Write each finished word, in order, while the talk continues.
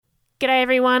G'day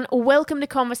everyone, welcome to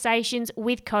Conversations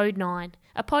with Code 9,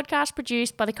 a podcast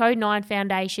produced by the Code 9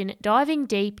 Foundation, diving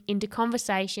deep into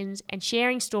conversations and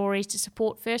sharing stories to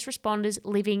support first responders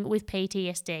living with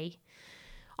PTSD.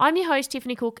 I'm your host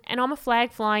Tiffany Cook and I'm a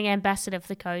flag-flying ambassador for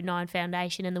the Code 9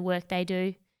 Foundation and the work they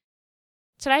do.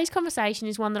 Today's conversation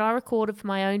is one that I recorded for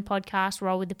my own podcast,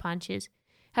 Roll with the Punches.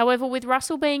 However, with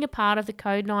Russell being a part of the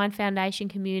Code 9 Foundation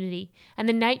community and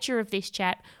the nature of this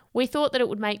chat, we thought that it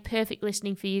would make perfect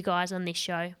listening for you guys on this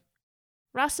show.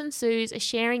 Russ and Suz are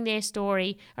sharing their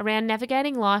story around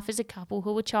navigating life as a couple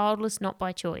who were childless not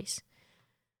by choice.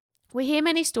 We hear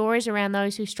many stories around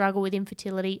those who struggle with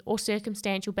infertility or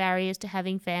circumstantial barriers to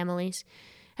having families.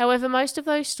 However, most of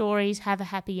those stories have a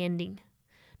happy ending.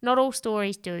 Not all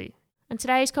stories do. And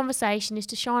today's conversation is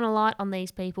to shine a light on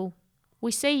these people.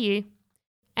 We see you.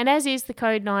 And as is the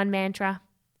Code 9 mantra,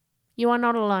 you are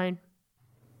not alone.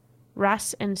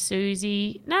 Russ and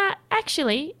Susie.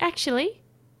 Actually,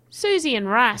 Susie and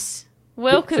Russ.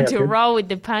 Welcome to Roll with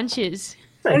the Punches.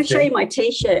 I'm going to show you my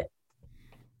T-shirt.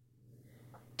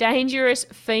 Dangerous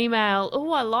female.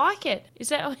 Oh, I like it. Is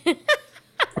that?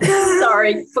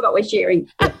 Sorry, forgot we're sharing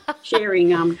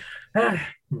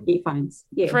earphones.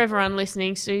 Yeah. For everyone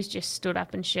listening, Sue's just stood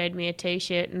up and showed me a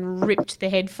T-shirt and ripped the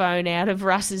headphone out of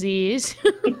Russ's ears.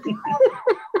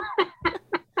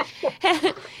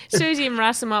 Susie and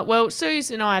Russ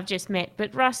Suze and I have just met,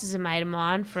 but Russ is a mate of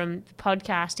mine from the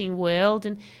podcasting world.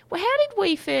 And how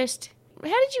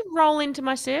did you roll into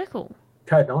my circle?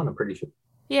 Code 9, I'm pretty sure.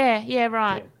 Yeah,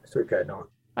 right. Yeah, through Code 9.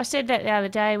 I said that the other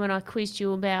day when I quizzed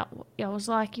you about, I was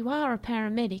like, you are a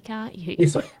paramedic, aren't you?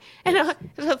 Yes, I And I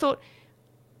thought,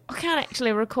 I can't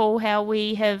actually recall how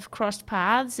we have crossed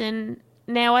paths, and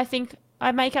now I think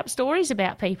I make up stories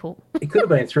about people. It could have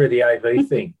been through the AV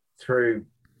thing, through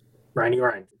Rainy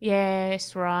Rain.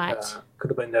 Yes, right. Could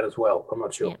have been that as well. I'm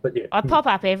not sure, yeah. But yeah. I pop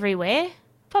up everywhere.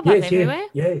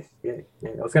 Yes. I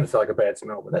was going to say like a bad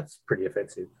smell, but that's pretty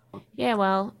offensive. Yeah,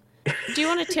 well, do you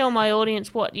want to tell my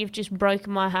audience what you've just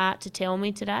broken my heart to tell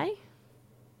me today?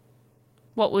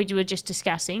 What we were just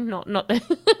discussing, not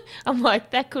the. I'm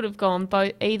like that could have gone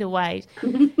either way.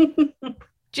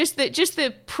 just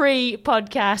the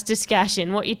pre-podcast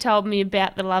discussion. What you told me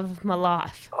about the love of my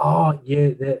life. Oh yeah,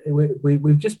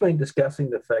 we've just been discussing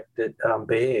the fact that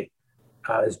Bear,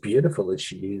 as beautiful as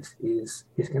she is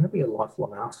going to be a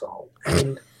lifelong arsehole,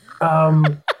 and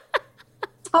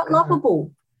but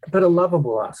lovable. But a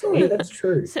lovable arsehole. Yeah, that's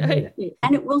true. Yeah.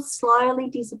 And it will slowly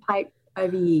dissipate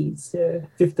over years. Yeah,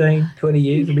 15, 20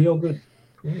 years, it'll be all good.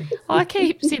 Yeah. I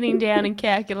keep sitting down and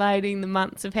calculating the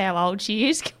months of how old she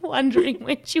is, wondering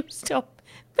when she'll stop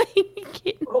being a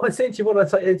kitten. Well, I sent you what I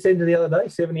said the other day,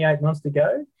 78 months to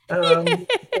go.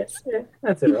 Yes. Yeah,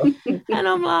 that's all right. And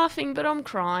I'm laughing, but I'm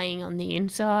crying on the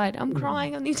inside. I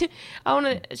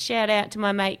want to shout out to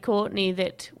my mate Courtney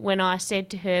that when I said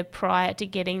to her prior to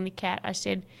getting the cat, I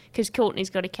said, because Courtney's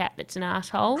got a cat that's an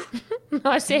asshole,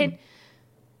 I said,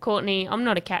 Courtney, I'm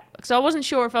not a cat. Because I wasn't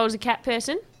sure if I was a cat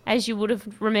person, as you would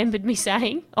have remembered me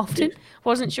saying often. Yes.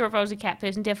 Wasn't sure if I was a cat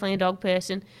person, definitely a dog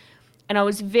person. And I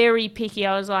was very picky.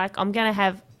 I was like, I'm going to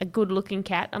have a good-looking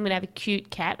cat. I'm going to have a cute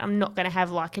cat. I'm not going to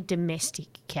have like a domestic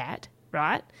cat,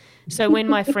 right? So when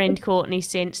my friend Courtney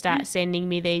started sending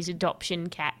me these adoption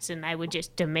cats and they were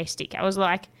just domestic, I was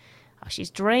like, oh, she's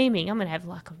dreaming. I'm going to have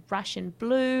like a Russian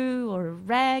blue or a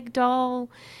rag doll.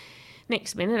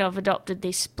 Next minute, I've adopted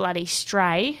this bloody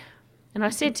stray. And I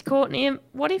said to Courtney,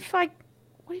 what if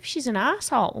she's an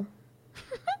asshole?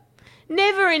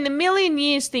 Never in a million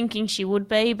years thinking she would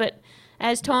be, but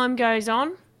as time goes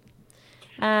on,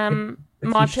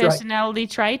 my personality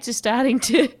traits are starting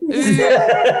to ooze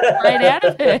right out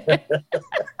of her.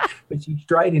 But she's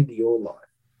straight into your life.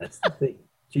 That's the thing.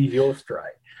 She's your stray.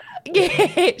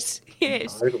 Yes.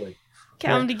 Totally.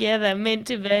 Come together, meant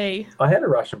to be. I had a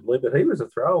Russian blue, but he was a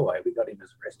throwaway. We got him as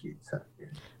a rescue. So, yeah.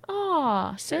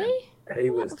 Oh, see?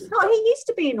 He was. He used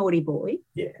to be a naughty boy.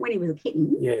 Yeah. When he was a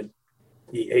kitten. Yeah.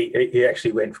 He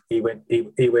actually went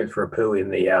for a poo in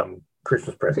the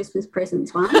Christmas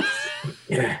presents once.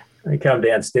 Yeah. He came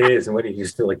downstairs and when he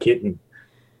was still a kitten,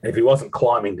 if he wasn't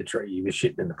climbing the tree, he was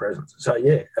shitting in the presents. So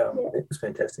it was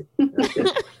fantastic.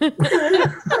 But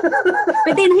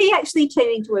then he actually turned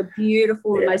into a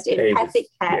beautiful, most empathic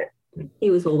cat. Yeah.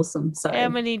 He was awesome. So how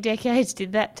many decades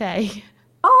did that take?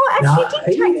 Oh, actually,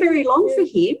 it didn't take very long for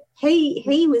him.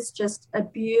 He was just a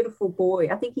beautiful boy.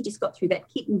 I think he just got through that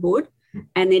kittenhood,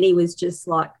 and then he was just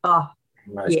like,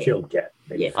 most chilled cat.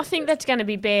 Yeah. I think that's going to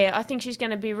be Bear. I think she's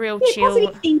going to be real chill.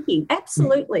 Positive thinking,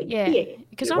 absolutely. Yeah,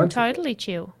 because I'm totally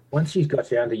chill. Once she's got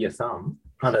you under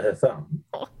her thumb.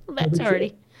 Oh, that's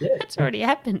already Yeah. That's already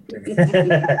happened.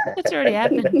 That's already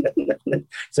happened.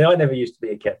 See, I never used to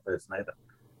be a cat person either.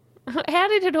 How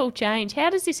did it all change? How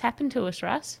does this happen to us,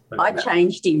 Russ? I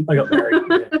changed him. I got married.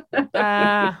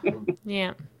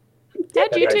 Yeah.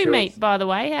 How'd you two meet, by the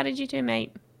way? How did you two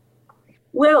meet?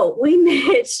 Well, we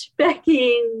met back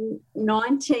in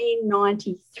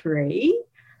 1993,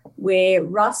 where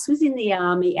Russ was in the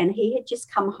army and he had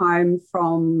just come home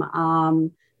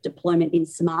from deployment in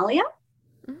Somalia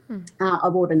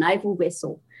aboard a naval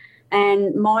vessel.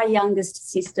 And my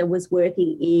youngest sister was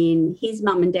working in his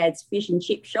mum and dad's fish and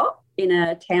chip shop in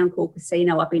a town called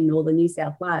Casino up in northern New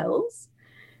South Wales.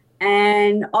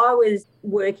 And I was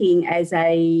working as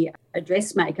a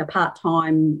dressmaker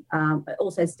part-time,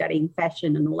 also studying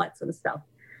fashion and all that sort of stuff.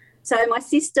 So my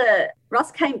sister,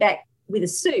 Russ, came back with a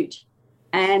suit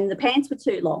and the pants were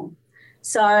too long.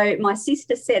 So my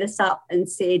sister set us up and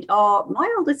said, oh, my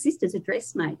older sister's a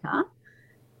dressmaker.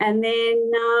 And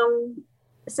then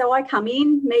so I come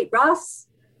in, meet Russ,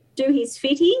 do his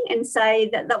fitting and say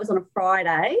that was on a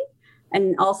Friday.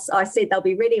 And I said they'll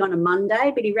be ready on a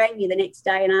Monday, but he rang me the next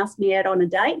day and asked me out on a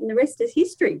date, and the rest is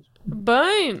history.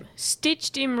 Boom.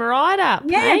 Stitched him right up.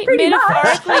 Yeah, hey? pretty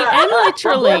Metaphorically and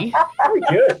literally. Very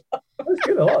good. That was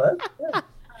good. I like that. Yeah.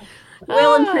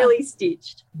 Well and truly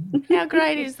stitched. How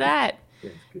great is that?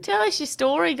 Tell us your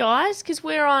story, guys, because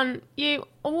we're on you.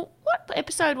 What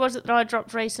episode was it that I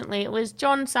dropped recently? It was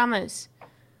John Summers.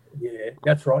 Yeah,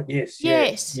 that's right. Yes.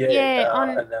 And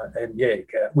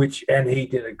he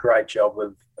did a great job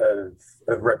of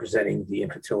representing the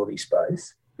infertility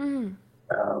space.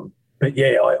 But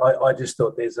yeah, I just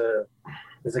thought there's a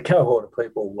cohort of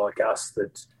people like us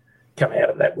that come out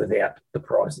of that without the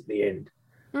prize at the end.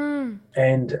 And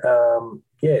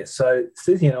so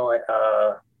Susie and I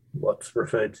are what's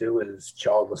referred to as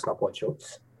childless, not by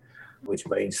choice, which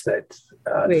means that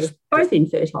we're both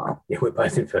infertile. Yeah, we're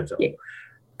both infertile. Yeah.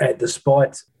 And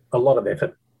despite a lot of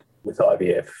effort with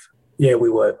IVF, we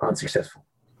were unsuccessful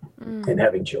in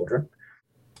having children.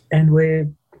 And I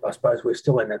suppose we're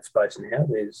still in that space now.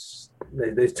 There's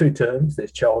two terms.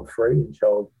 There's child-free and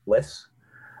childless.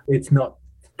 It's not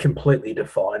completely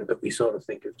defined, but we sort of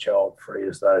think of child-free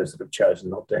as those that have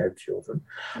chosen not to have children.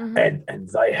 And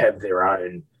they have their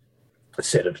own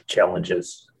set of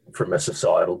challenges from a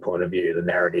societal point of view. The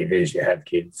narrative is you have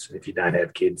kids. If you don't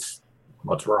have kids,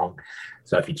 what's wrong?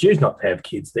 So if you choose not to have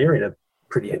kids, they're in a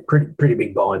pretty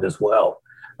big bind as well.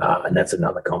 And that's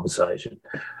another conversation.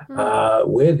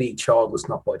 We're the childless,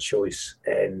 not by choice.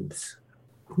 And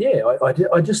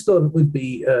I just thought it would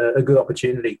be a good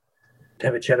opportunity to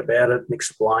have a chat about it and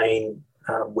explain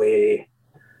where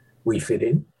we fit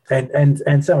in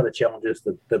and some of the challenges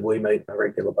that we meet on a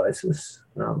regular basis.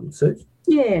 Suze?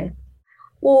 Yeah.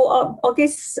 Well, I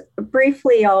guess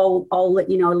briefly I'll let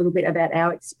you know a little bit about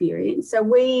our experience. So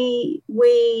we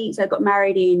got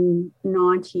married in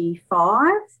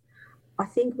 95. I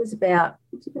think it was about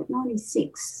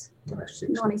 96.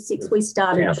 96 we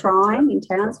started trying in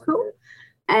Townsville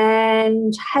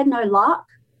and had no luck.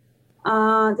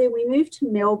 Then we moved to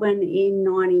Melbourne in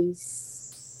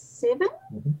 97.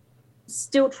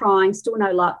 Still trying, still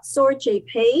no luck. Saw a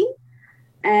GP.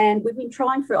 And we've been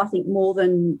trying for, I think, more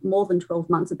than 12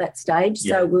 months at that stage.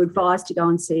 Yeah. So we were advised to go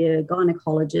and see a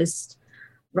gynecologist.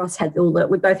 Russ had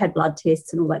we both had blood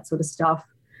tests and all that sort of stuff.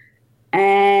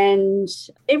 And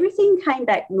everything came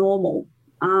back normal,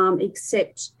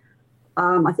 except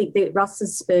I think that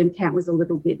Russ's sperm count was a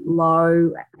little bit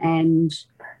low and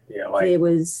there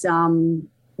was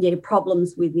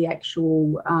problems with the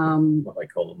actual... what they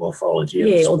call the morphology.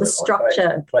 Yeah, or the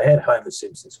structure. They had Homer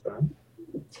Simpson sperm.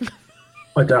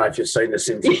 I don't know if you've seen the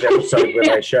Simpsons episode where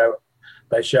they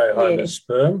show Homer's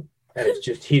sperm and it's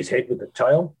just his head with the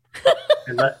tail,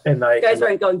 and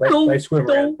they swim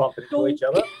around bumping into each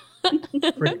other.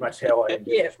 Pretty much how I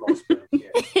envisage my sperm.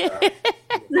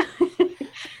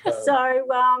 So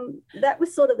that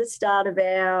was sort of the start of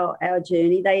our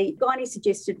journey. Gynae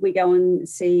suggested we go and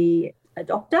see a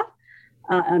doctor,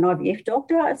 an IVF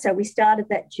doctor. So we started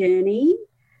that journey.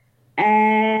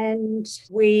 And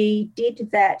we did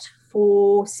that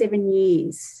for 7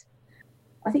 years.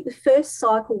 I think the first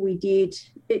cycle we did,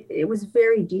 it was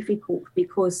very difficult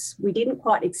because we didn't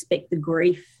quite expect the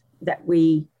grief that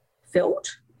we felt.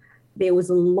 There was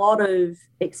a lot of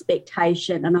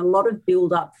expectation and a lot of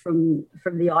build-up from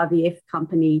the IVF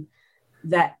company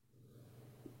that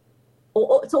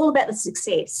it's all about the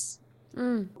success.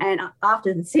 And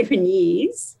after the 7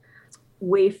 years,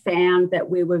 we found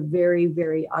that we were very,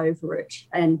 very over it.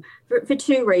 And for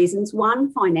two reasons.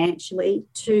 One, financially.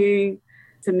 Two,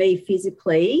 for me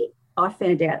physically, I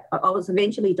found out I was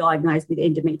eventually diagnosed with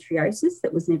endometriosis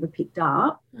that was never picked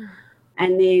up.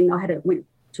 And then went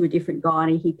to a different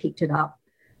gynae, he picked it up.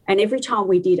 And every time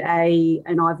we did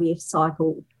an IVF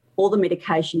cycle, all the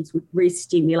medications would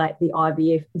re-stimulate the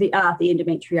IVF, the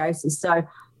endometriosis. So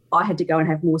I had to go and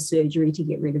have more surgery to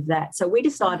get rid of that. So we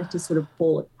decided to sort of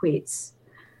call it quits.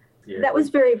 Yeah. That was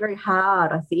very, very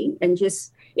hard, I think. And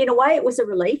just in a way, it was a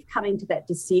relief coming to that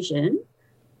decision.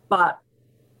 But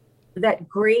that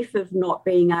grief of not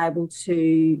being able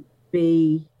to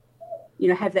be,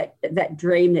 have that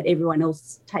dream that everyone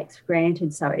else takes for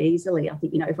granted so easily. I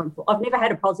think, I've never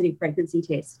had a positive pregnancy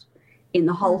test in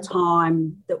the whole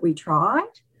time that we tried.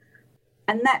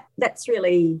 And that's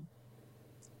really,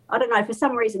 I don't know, for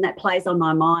some reason that plays on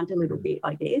my mind a little bit,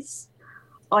 I guess.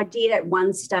 I did at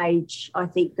one stage, I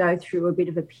think, go through a bit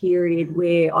of a period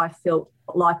where I felt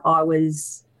like I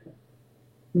was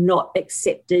not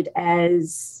accepted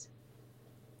as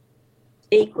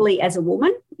equally as a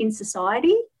woman in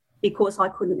society because I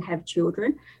couldn't have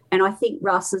children. And I think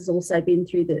Russ has also been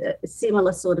through a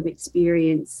similar sort of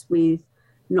experience with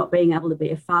not being able to be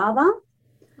a father.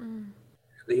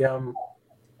 The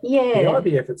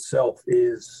IVF itself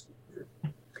is,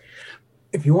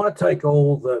 if you want to take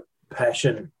all the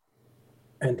passion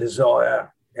and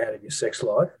desire out of your sex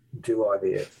life, do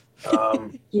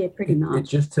IVF. Yeah, pretty much. It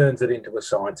just turns it into a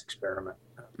science experiment.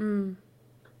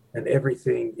 And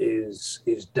everything is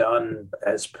done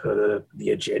as per the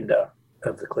agenda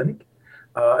of the clinic.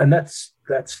 And that's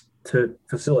to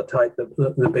facilitate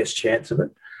the best chance of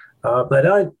it. I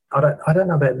don't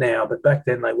know about now, but back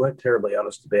then they weren't terribly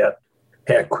honest about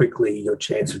how quickly your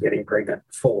chance of getting pregnant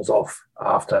falls off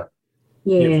after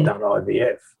you've done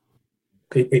IVF.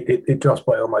 It drops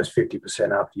by almost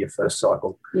 50% after your first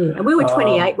cycle. Yeah, and we were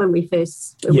 28 when we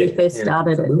first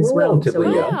started it as well. So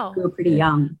we were pretty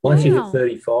young. Once you hit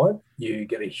 35, you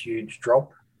get a huge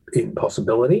drop in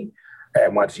possibility,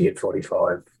 and once you hit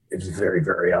 45, it's very,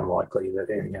 very unlikely that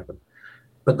anything happens.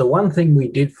 But the one thing we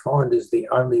did find is the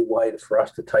only way for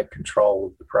us to take control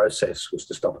of the process was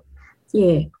to stop it.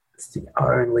 Yeah. It's the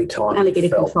only time we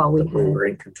felt that we were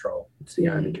in control. It's the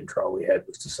only control we had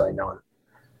was to say no.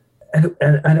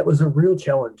 And it was a real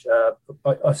challenge.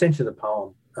 I sent you the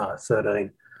poem,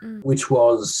 13, which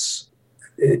was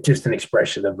just an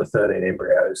expression of the 13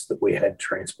 embryos that we had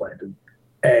transplanted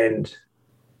and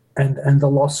the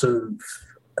loss of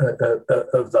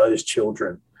those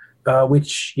children.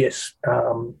 Which, yes,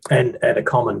 and a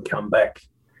common comeback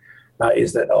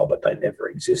is that, but they never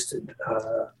existed.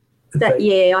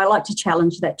 I like to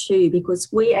challenge that too, because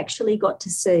we actually got to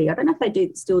see, I don't know if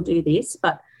they still do this,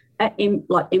 but at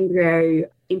embryo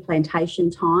implantation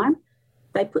time,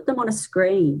 they put them on a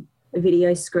screen, a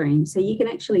video screen, so you can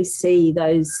actually see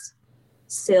those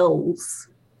cells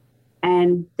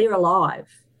and they're alive.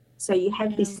 So you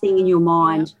have this thing in your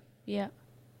mind. Yeah.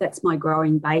 That's my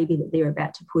growing baby that they're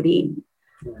about to put in.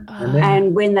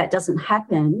 And when that doesn't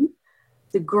happen,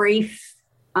 the grief,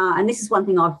 and this is one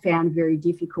thing I've found very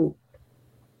difficult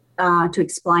to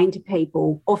explain to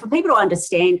people, or for people to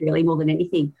understand really more than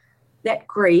anything, that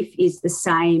grief is the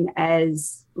same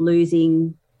as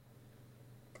losing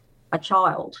a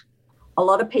child. A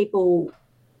lot of people,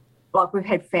 like we've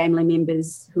had family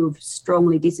members who have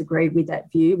strongly disagreed with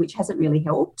that view, which hasn't really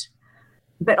helped.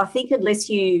 But I think unless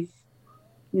you've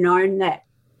known that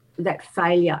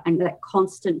failure and that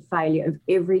constant failure of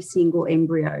every single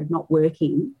embryo not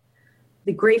working,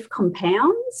 the grief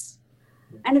compounds.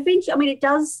 And eventually, it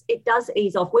does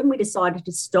ease off. When we decided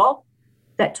to stop,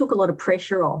 that took a lot of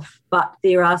pressure off, but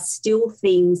there are still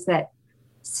things that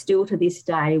still to this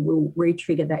day will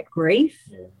re-trigger that grief,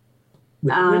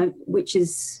 which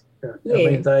is, I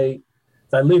mean, they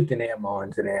lived in our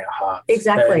minds and our hearts.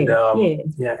 Exactly,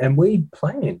 and we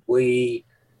planned. We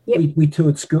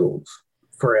toured schools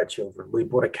for our children. We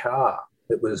bought a car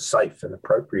that was safe and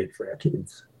appropriate for our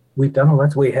kids. We've done all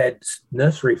that. We had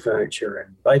nursery furniture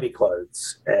and baby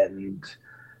clothes, and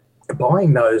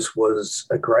buying those was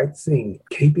a great thing.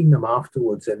 Keeping them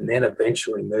afterwards and then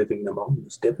eventually moving them on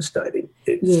was devastating.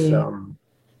 It's Do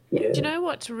you know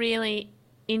what's really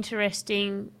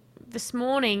interesting? This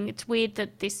morning, it's weird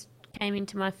that this came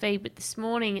into my feed, but this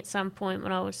morning at some point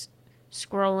when I was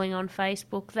scrolling on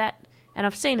Facebook, and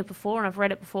I've seen it before and I've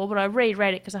read it before, but I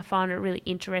reread it because I find it a really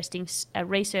interesting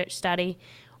research study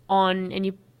on, and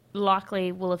you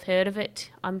likely will have heard of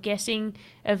it, I'm guessing,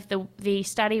 of the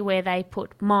study where they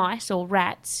put mice or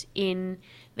rats in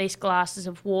these glasses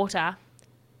of water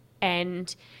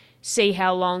and see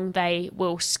how long they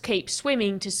will keep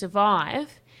swimming to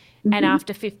survive. Mm-hmm. And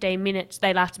after 15 minutes,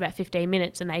 they last about 15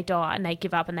 minutes and they die and they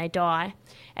give up and they die.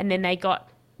 And then they got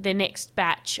the next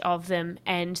batch of them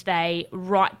and they,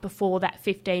 right before that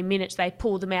 15 minutes, they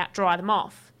pull them out, dry them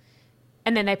off.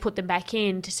 and then they put them back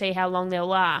in to see how long they'll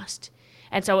last.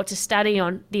 And so it's a study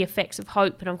on the effects of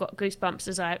hope, and I've got goosebumps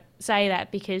as I say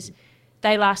that because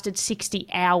they lasted 60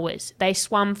 hours. They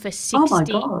swam for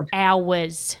 60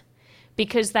 hours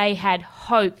because they had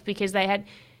hope,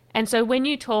 and so when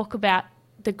you talk about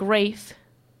the grief,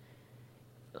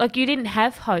 like you didn't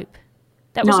have hope.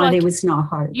 There was no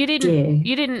hope. You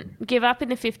didn't give up in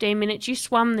the 15 minutes. You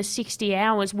swam the 60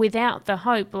 hours without the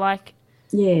hope. Like,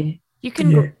 you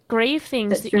can grieve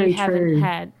things that you haven't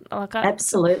had. Like,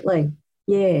 absolutely.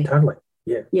 Yeah. Totally.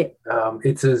 Yeah. Yeah.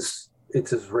 It's as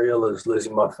real as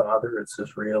losing my father. It's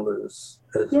as real as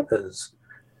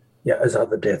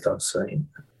other death I've seen.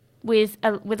 With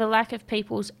a lack of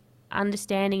people's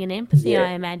understanding and empathy,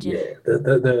 I imagine. Yeah.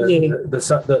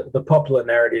 The popular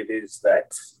narrative is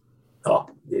that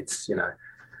it's you're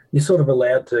sort of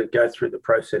allowed to go through the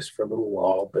process for a little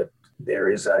while, but there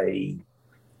is a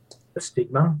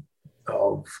stigma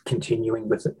of continuing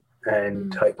with it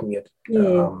and taking it.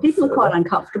 People are quite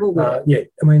uncomfortable with it. Yeah,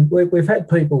 I mean, we've had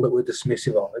people that were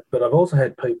dismissive of it, but I've also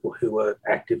had people who were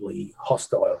actively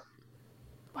hostile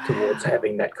towards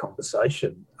having that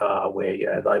conversation,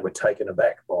 where they were taken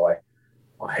aback by,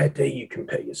 how dare you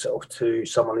compare yourself to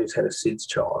someone who's had a SIDS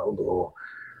child or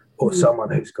someone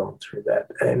who's gone through that.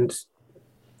 And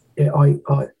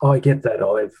I get that.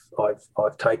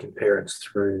 I've taken parents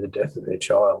through the death of their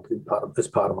child as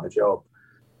part of my job.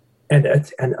 And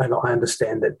I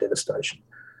understand that devastation.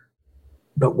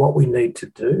 But what we need to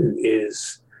do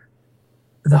is,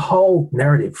 the whole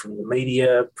narrative from the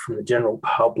media, from the general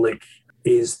public,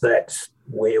 is that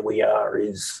where we are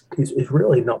is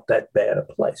really not that bad a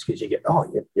place, because you get,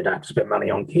 you don't have to spend money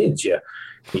on kids, you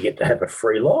get to have a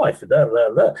free life. Blah, blah,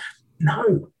 blah.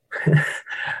 No.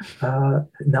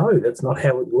 No, that's not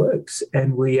how it works.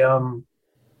 And we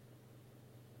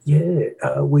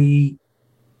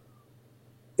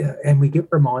get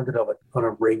reminded of it on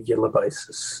a regular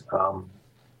basis.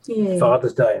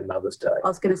 Father's Day and Mother's Day. I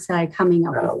was going to say, coming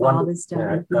up with Father's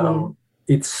Day.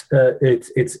 It's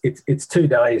 2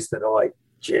 days that I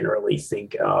generally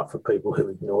think are for people who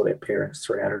ignore their parents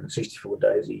 364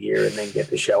 days a year and then get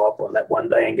to show up on that one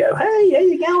day and go, hey, how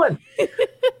you going?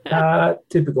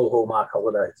 Typical Hallmark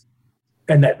holidays.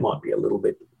 And that might be a little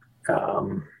bit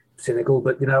cynical,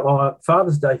 but,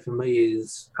 Father's Day for me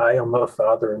is, A, I'm not a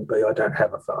father, and B, I don't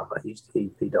have a father. He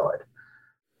died.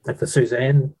 And for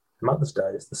Suzanne, Mother's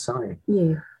Day is the same.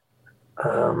 Yeah.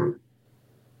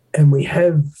 And we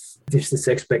have just this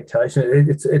expectation.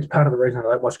 It's part of the reason I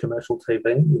don't watch commercial TV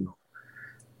anymore.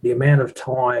 The amount of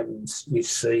times you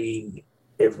see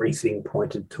everything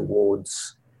pointed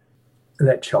towards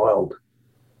that child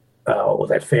or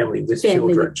that family with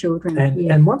children.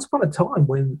 And once upon a time,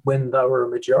 when they were a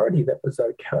majority, that was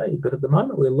okay. But at the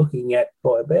moment, we're looking at,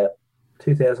 by about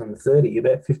 2030,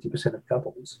 about 50% of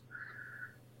couples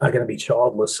are going to be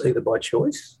childless, either by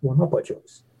choice or not by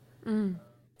choice. Mm.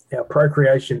 Our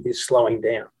procreation is slowing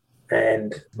down,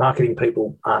 and marketing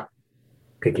people aren't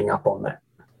picking up on that.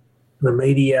 The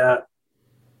media,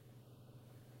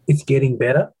 it's getting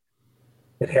better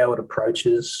at how it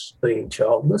approaches being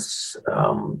childless.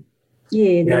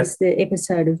 There's the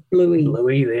episode of Bluey.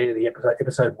 Bluey there, the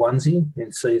episode onesie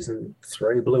in season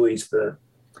 3. Bluey's the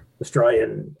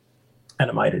Australian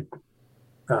animated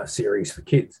series for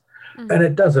kids. Mm-hmm. And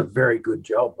it does a very good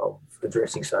job of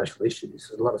addressing social issues.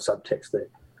 There's a lot of subtext there.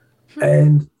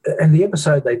 And the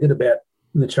episode they did about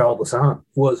the childless aunt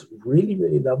was really,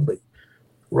 really lovely,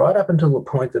 right up until the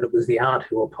point that it was the aunt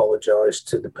who apologised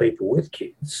to the people with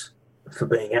kids for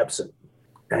being absent.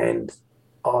 And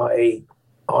I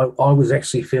was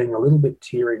actually feeling a little bit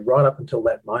teary right up until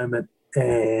that moment.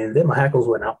 And then my hackles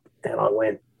went up and I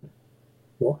went,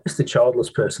 why is the childless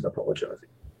person apologising?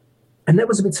 And that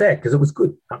was a bit sad because it was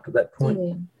good up to that point.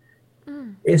 Yeah.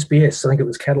 SBS, I think it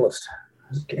was Catalyst.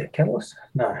 Was it Catalyst?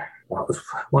 No. Well, it was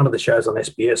one of the shows on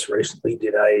SBS recently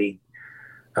did a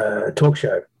talk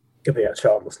show about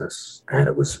childlessness, and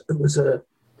it was a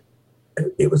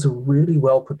really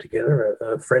well put together.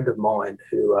 A friend of mine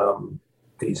who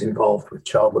is involved with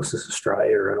Childless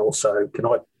Australia, and also can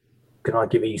I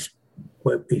give his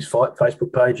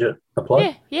Facebook page a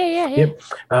plug? Yeah. Yep.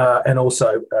 And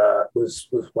also was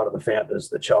one of the founders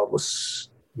of the Childless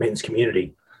Men's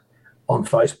Community on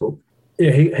Facebook.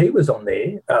 Yeah, he was on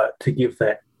there to give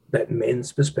that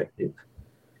men's perspective,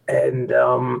 and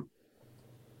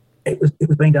it was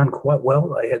being done quite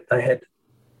well. They had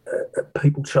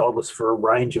people childless for a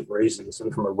range of reasons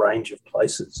and from a range of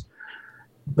places,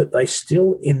 but they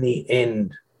still, in the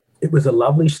end, it was a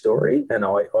lovely story, and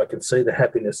I can see the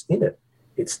happiness in it.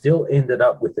 It still ended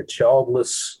up with the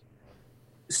childless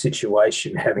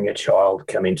situation having a child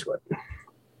come into it.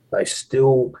 They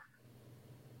still,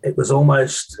 it was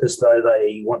almost as though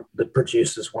the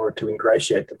producers wanted to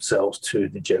ingratiate themselves to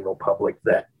the general public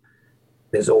that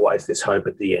there's always this hope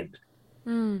at the end.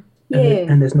 Mm.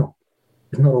 And there's not.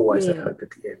 There's not always that hope at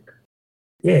the end.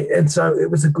 Yeah, and so it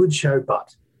was a good show,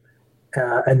 but,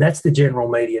 and that's the general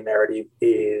media narrative,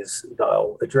 is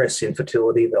they'll address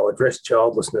infertility, they'll address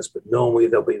childlessness, but normally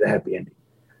there'll be the happy ending.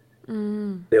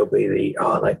 Mm. There'll be they've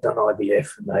done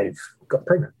IVF and they've got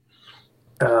pregnant.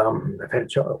 They've had a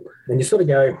child. And you sort of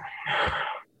go,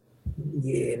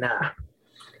 yeah, nah.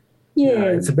 Yeah. No,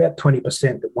 it's about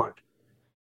 20% that won't.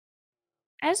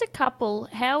 As a couple,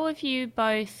 how have you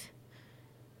both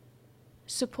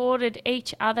supported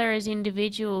each other as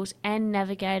individuals and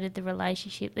navigated the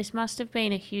relationship? This must have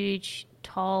been a huge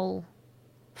toll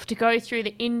to go through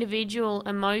the individual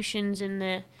emotions and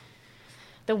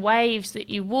the waves that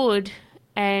you would,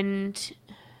 and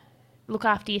look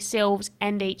after yourselves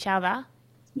and each other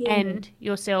and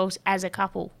yourselves as a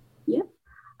couple. Yeah.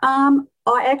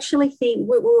 I actually think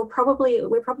we're probably a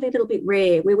little bit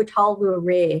rare. We were told we were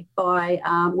rare by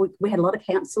we had a lot of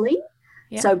counselling.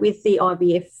 Yep. So with the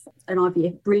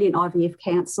brilliant IVF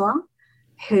counsellor,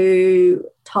 who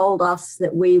told us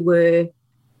that we were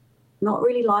not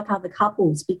really like other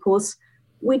couples because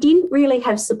we didn't really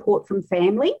have support from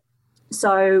family.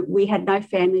 So we had no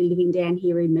family living down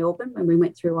here in Melbourne when we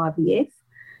went through IVF.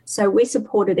 So we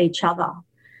supported each other,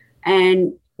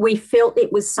 and we felt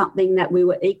it was something that we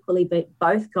were equally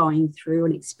both going through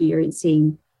and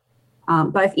experiencing,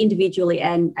 both individually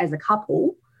and as a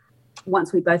couple,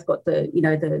 once we both got the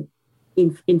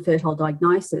infertile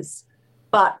diagnosis.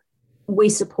 But we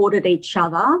supported each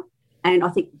other, and I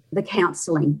think the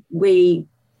counselling,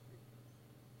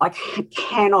 I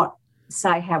cannot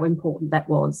say how important that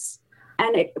was.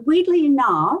 And weirdly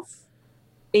enough,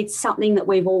 it's something that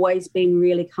we've always been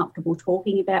really comfortable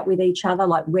talking about with each other,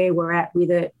 like where we're at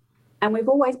with it. And we've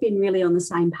always been really on the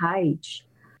same page.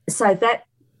 So that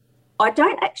I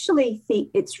don't actually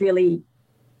think it's really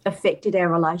affected our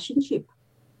relationship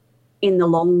in the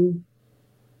long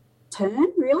term,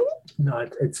 really. No,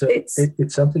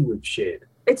 it's something we've shared.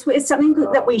 It's something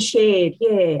that we shared,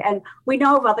 yeah. And we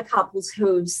know of other couples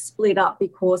who have split up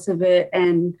because of it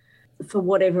and for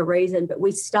whatever reason, but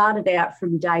we started out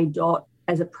from day dot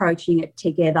as approaching it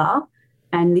together,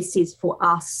 and this is for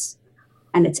us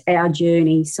and it's our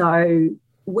journey. So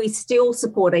we still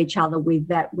support each other with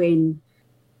that. When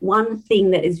one thing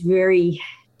that is very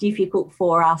difficult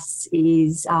for us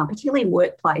is, particularly in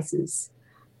workplaces,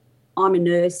 I'm a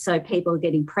nurse, so people are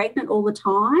getting pregnant all the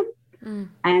time.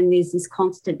 And there's this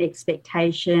constant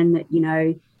expectation that,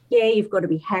 you've got to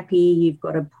be happy, you've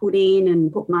got to put in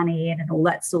and put money in and all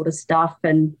that sort of stuff.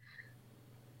 And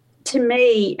to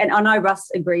me, and I know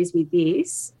Russ agrees with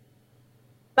this,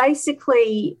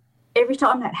 basically every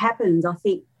time that happens, I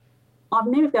think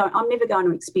I'm never going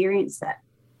to experience that.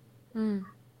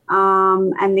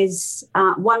 And there's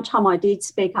one time I did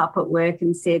speak up at work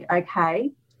and said,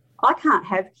 okay, I can't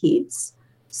have kids,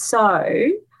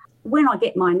 so when I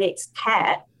get my next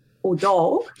cat or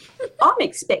dog, I'm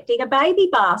expecting a baby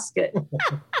basket.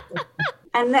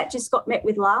 And that just got met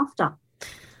with laughter.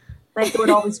 They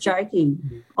thought I was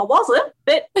joking. I wasn't,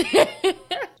 but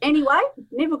anyway,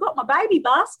 never got my baby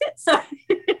basket. So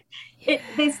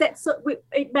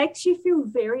it makes you feel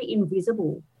very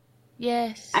invisible.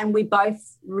 Yes. And we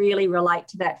both really relate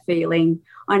to that feeling.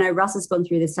 I know Russ has gone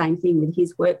through the same thing with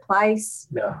his workplace.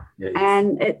 Yeah.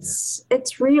 And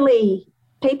it's really,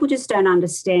 people just don't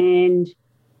understand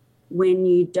when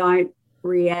you don't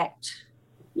react.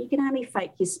 You can only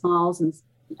fake your smiles, and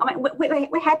I mean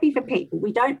we're happy for people.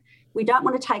 We don't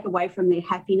want to take away from their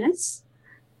happiness,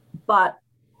 but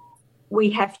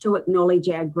we have to acknowledge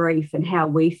our grief and how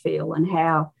we feel, and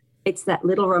how it's that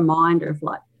little reminder of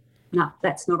like, no,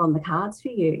 that's not on the cards for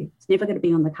you. It's never going to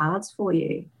be on the cards for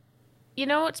you. You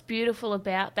know what's beautiful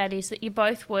about that is that you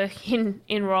both work in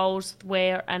roles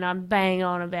where, and I'm banging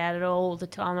on about it all the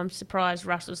time, I'm surprised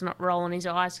Russell's not rolling his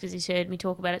eyes because he's heard me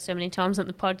talk about it so many times on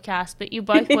the podcast, but you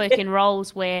both work in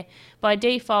roles where by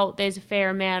default there's a fair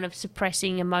amount of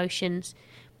suppressing emotions,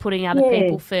 putting other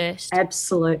people first.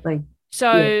 Absolutely.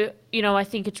 So, I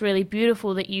think it's really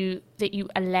beautiful that you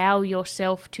allow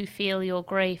yourself to feel your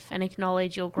grief and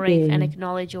acknowledge your grief and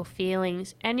acknowledge your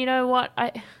feelings. And you know what?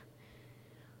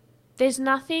 There's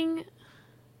nothing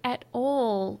at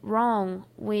all wrong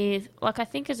with, I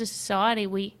think as a society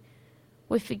we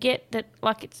forget that,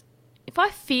 if I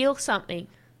feel something,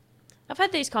 I've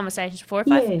had these conversations before,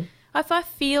 if I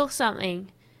feel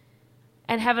something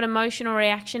and have an emotional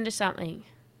reaction to something,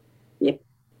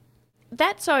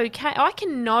 that's okay. I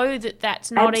can know that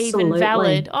that's not even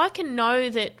valid. I can know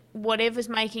that whatever's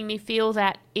making me feel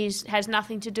that has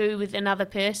nothing to do with another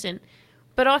person.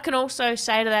 But I can also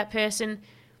say to that person,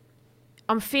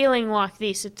 I'm feeling like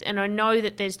this, and I know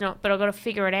that there's not, but I've got to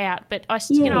figure it out. But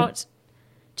you know, it's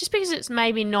just because it's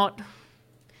maybe not.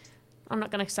 I'm not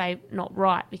going to say not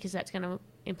right, because that's going to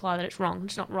imply that it's wrong.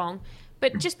 It's not wrong.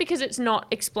 But just because it's not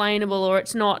explainable, or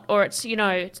it's not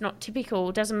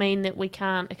typical, doesn't mean that we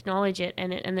can't acknowledge it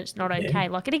and it's not okay.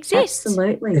 Like, it exists.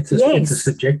 Absolutely. It's a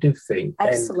subjective thing.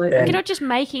 Absolutely. You're not just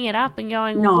making it up and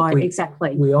going, no,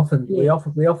 exactly. We often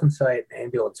say an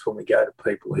ambulance when we go to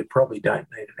people who probably don't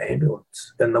need an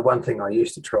ambulance. And the one thing I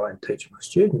used to try and teach my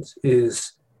students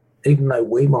is, even though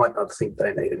we might not think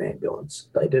they need an ambulance,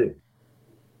 they do.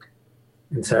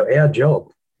 And so our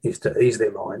job is to ease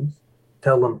their minds,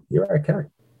 tell them, you're okay.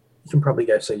 You can probably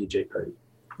go see your GP,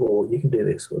 or you can do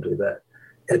this or do that.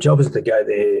 Our job isn't to go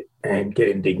there and get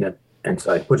indignant and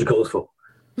say, what'd you call us for?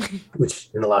 Which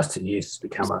in the last 2 years has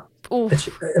become a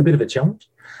bit of a challenge.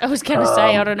 I was going to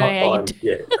say, I don't know how you do.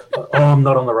 Yeah, I'm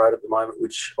not on the road at the moment,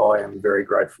 which I am very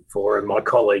grateful for. And my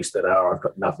colleagues that are, I've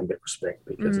got nothing but respect,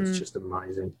 because it's just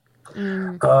amazing.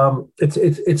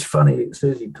 It's funny,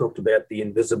 Susie talked about the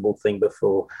invisible thing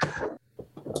before.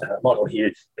 Michael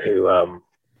Hughes,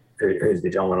 who's the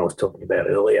gentleman I was talking about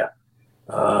earlier,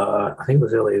 I think it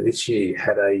was earlier this year,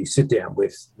 had a sit down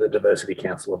with the Diversity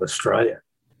Council of Australia,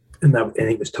 and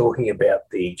he was talking about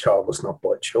the Childless Not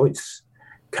by Choice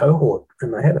cohort,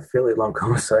 and they had a fairly long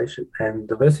conversation. And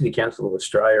Diversity Council of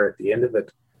Australia, at the end of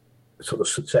it, sort of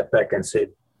sat back and said,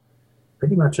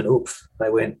 pretty much an oops. They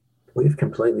went, we've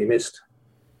completely missed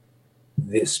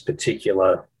this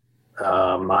particular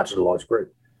marginalised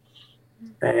group.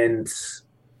 And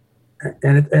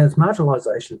it's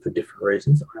marginalisation for different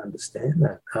reasons. I understand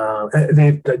that.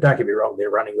 Don't get me wrong,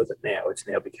 they're running with it now. It's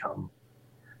now become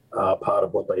part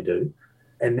of what they do.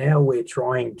 And now we're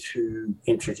trying to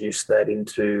introduce that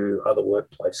into other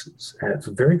workplaces. And it's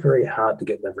very, very hard to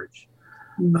get leverage,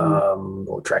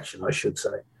 or traction, I should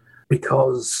say,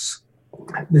 because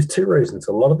there's two reasons.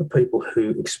 A lot of the people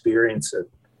who experience it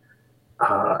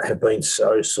have been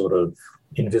so sort of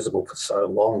invisible for so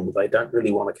long, they don't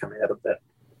really want to come out of that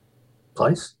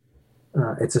place.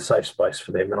 It's a safe space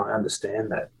for them, and I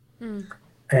understand that.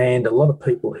 And a lot of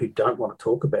people who don't want to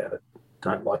talk about it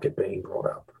don't like it being brought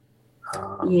up.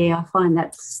 I find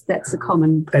that's a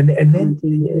common and then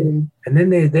thing. And then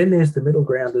there's the middle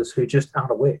grounders who just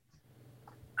aren't aware.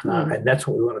 And that's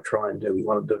what we want to try and do. We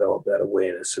want to develop that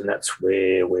awareness, and that's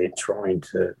where we're trying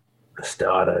to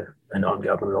start a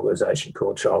non-government organisation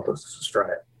called Childless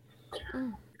Australia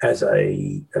as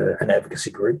an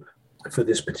advocacy group for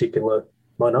this particular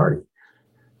minority.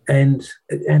 And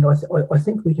I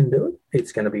think we can do it.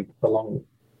 It's going to be a long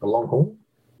haul.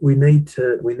 We need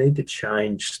to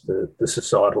change the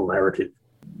societal narrative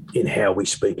in how we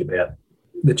speak about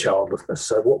the childlessness.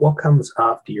 So what comes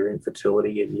after your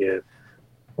infertility and your,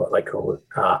 what they call it,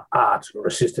 art or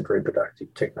assisted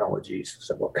reproductive technologies.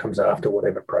 So what comes after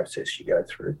whatever process you go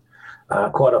through.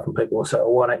 Quite often people will say,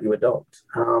 well, why don't you adopt?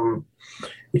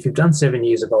 If you've done 7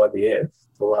 years of IVF,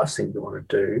 the last thing you want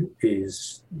to do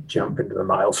is jump into the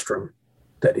maelstrom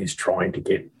that is trying to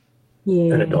get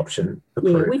an adoption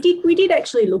approved. Yeah, we did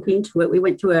actually look into it. We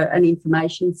went to an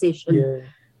information session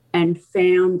and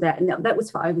found that, and that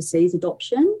was for overseas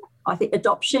adoption. I think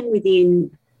adoption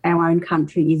within our own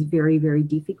country is very, very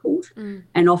difficult.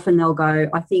 And often they'll go,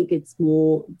 I think it's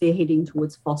more they're heading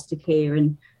towards foster care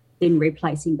and then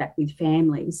replacing back with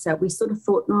families. So we sort of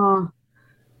thought,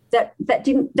 that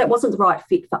wasn't the right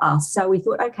fit for us. So we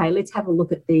thought, okay, let's have a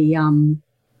look at the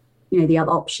the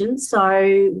other options.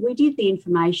 So we did the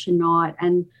information night,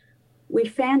 and we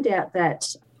found out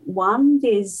that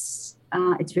it's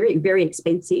very, very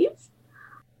expensive.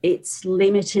 It's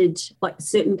limited, like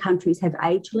certain countries have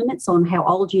age limits on how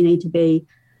old you need to be,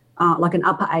 like an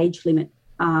upper age limit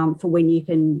for when you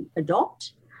can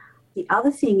adopt. The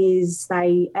other thing is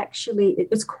it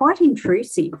was quite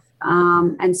intrusive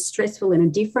and stressful in a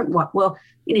different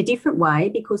way,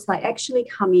 because they actually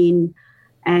come in,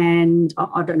 and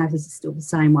I don't know if this is still the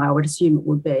same way, I would assume it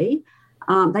would be.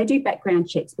 They do background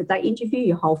checks, but they interview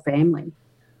your whole family,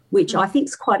 which I think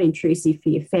is quite intrusive for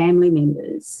your family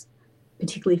members,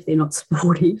 particularly if they're not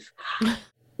supportive.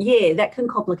 That can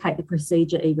complicate the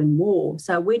procedure even more.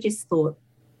 So we just thought,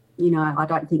 I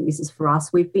don't think this is for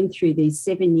us. We've been through these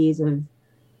 7 years of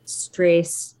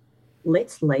stress.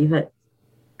 Let's leave it.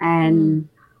 And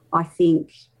I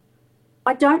think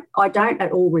I don't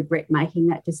at all regret making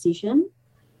that decision.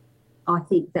 I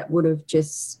think that would have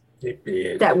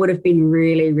been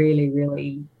really, really,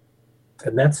 really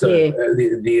And that's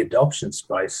the adoption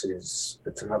space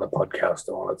it's another podcast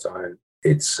on its own.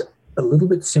 It's a little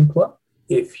bit simpler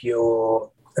if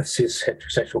you're a cis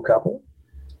heterosexual couple.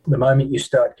 The moment you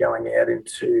start going out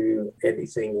into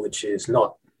anything which is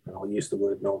not, and I'll use the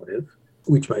word normative,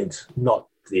 which means not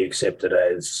the accepted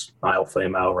as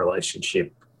male-female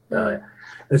relationship.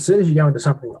 As soon as you go into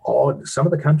something odd, some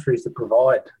of the countries that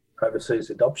provide overseas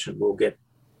adoption will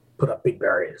put up big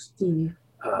barriers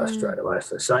straight away.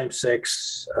 So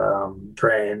same-sex,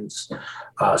 trans,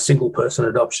 single-person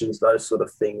adoptions, those sort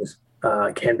of things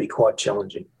can be quite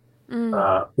challenging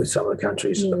with some of the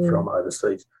countries from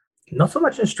overseas. Not so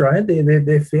much in Australia.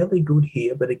 They're fairly good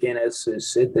here, but again, as Sue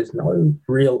said, there's no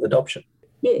real adoption.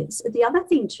 Yes. The other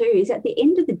thing too is at the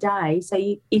end of the day, so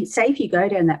say if you go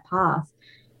down that path,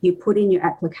 you put in your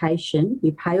application,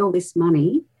 you pay all this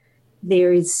money,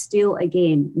 there is still,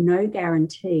 again, no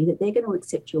guarantee that they're going to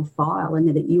accept your file and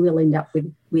that you will end up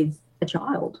with a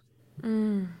child.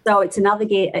 So it's another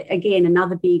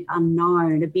big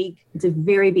unknown, it's a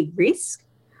very big risk.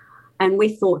 And we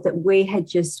thought that we had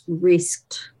just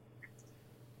risked,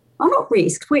 we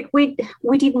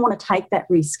didn't want to take that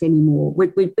risk anymore.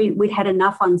 We'd had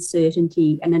enough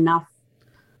uncertainty and enough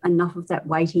of that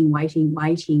waiting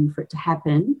for it to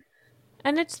happen.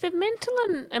 And it's the mental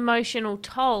and emotional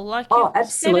toll. Like,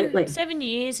 absolutely. 7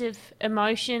 years of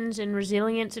emotions and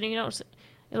resilience, and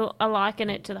I liken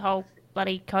it to the whole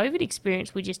bloody COVID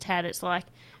experience we just had. It's like,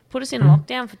 put us in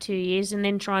lockdown for 2 years and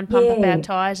then try and pump up our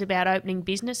tyres about opening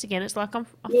business again. It's like, I'm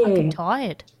fucking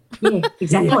tired. Yeah,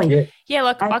 exactly.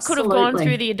 I could have gone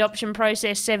through the adoption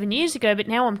process 7 years ago, but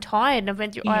now I'm tired and I've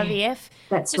been through IVF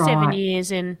for 7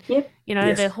 years, and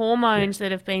the hormones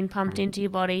that have been pumped into your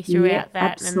body throughout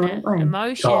that, and the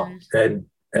emotions. And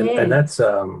that's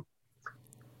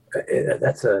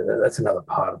another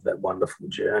part of that wonderful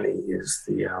journey is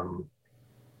the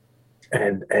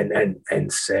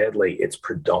and sadly it's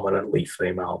predominantly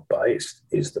female based,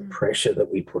 is the pressure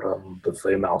that we put on the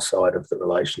female side of the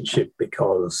relationship,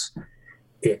 because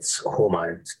it's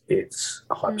hormones, it's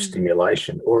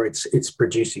hyperstimulation, or it's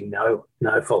producing no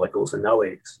follicles and no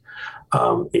eggs.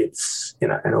 It's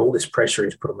and all this pressure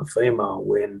is put on the female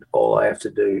when all I have to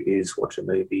do is watch a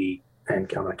movie and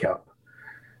come a cup.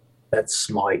 That's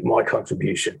my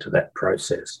contribution to that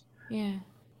process.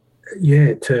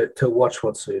 To watch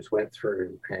what Suze went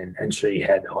through, and she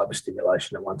had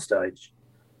hyperstimulation at one stage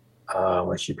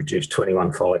when she produced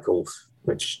 21 follicles,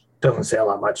 which doesn't sound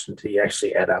like much until you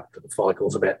actually add up the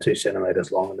follicles about 2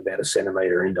 centimetres long and about 1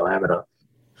 centimetre in diameter.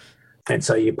 And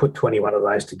so you put 21 of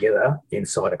those together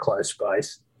inside a closed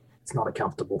space. It's not a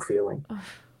comfortable feeling.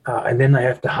 And then they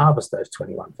have to harvest those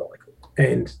 21 follicles.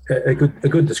 And a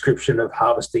good description of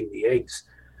harvesting the eggs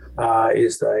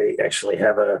is they actually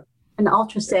have an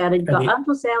ultrasound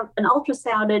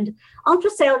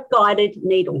guided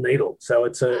needle. So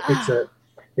it's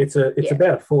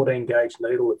about a 14 gauge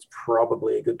needle. It's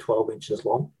probably a good 12 inches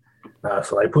long.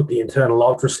 So they put the internal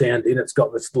ultrasound in. It's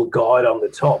got this little guide on the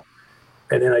top,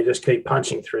 and then they just keep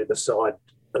punching through the side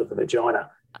of the vagina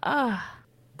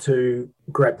to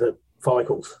grab the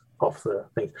follicles off the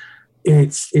things.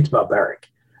 It's barbaric.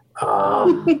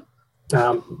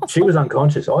 She was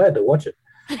unconscious. I had to watch it.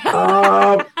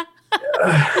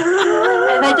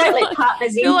 And they don't let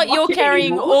partners in. I feel like you're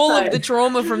carrying of the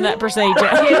trauma from that procedure.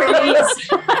 It is.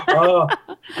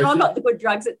 And I got the good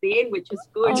drugs at the end, which is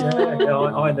good.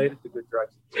 I needed the good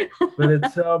drugs. But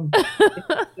it's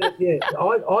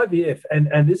IVF,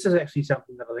 and this is actually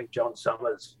something that I think John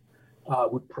Summers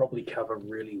would probably cover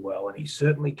really well, and he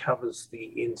certainly covers the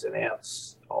ins and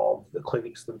outs of the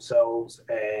clinics themselves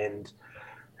and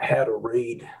how to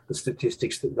read the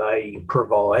statistics that they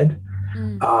provide,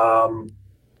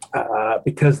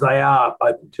 because they are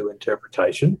open to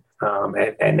interpretation,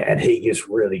 and he gives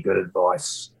really good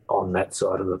advice on that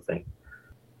side of the thing.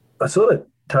 I sort of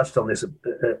touched on this a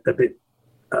bit,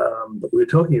 but we were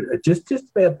talking just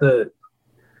about the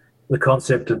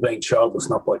concept of being childless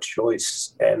not by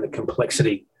choice and the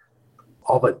complexity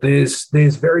of it. There's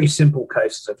very simple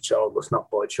cases of childless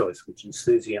not by choice, which is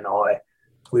Susie and I.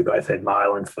 We both had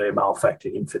male and female factor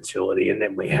infertility, and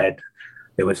then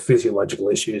there was physiological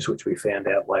issues, which we found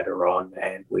out later on,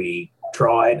 and we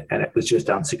tried, and it was just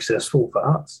unsuccessful for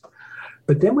us.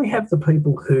 But then we have the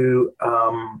people who,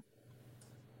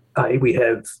 we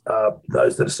have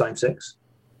those that are same sex,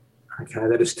 okay,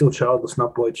 that is still childless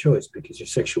not by choice, because your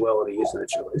sexuality isn't a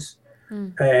choice.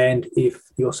 And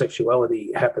if your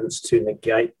sexuality happens to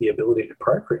negate the ability to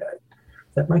procreate,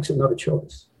 that makes it not a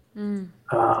choice.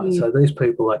 So these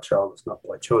people are childless not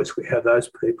by choice. We have those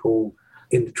people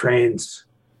in the trans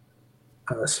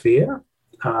sphere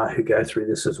who go through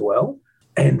this as well.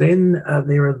 And then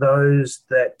there are those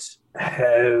that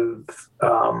have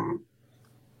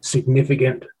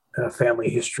significant family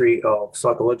history of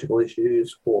psychological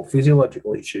issues or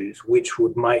physiological issues, which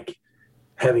would make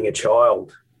having a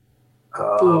child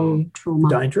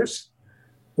dangerous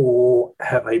or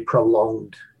have a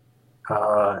prolonged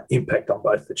impact on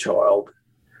both the child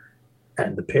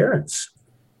and the parents.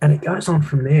 And it goes on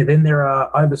from there. Then there are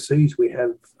overseas, we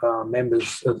have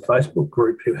members of the Facebook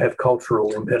group who have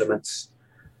cultural impediments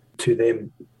to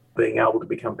them being able to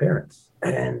become parents.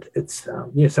 And it's,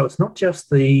 so it's not just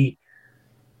the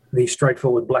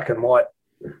straightforward black and white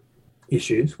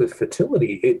issues with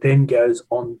fertility. It then goes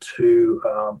on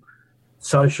to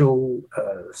social,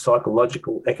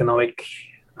 psychological, economic,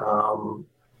 and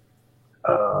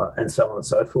so on and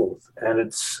so forth. And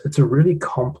it's a really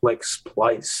complex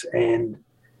place, and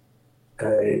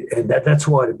that's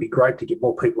why it'd be great to get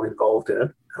more people involved in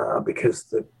it, because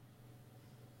the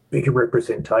bigger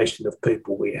representation of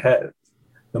people we have,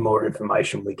 the more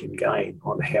information we can gain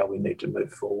on how we need to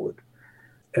move forward.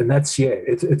 And that's,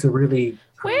 it's a really...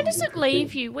 Where does it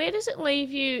leave you? Where does it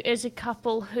leave you as a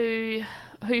couple who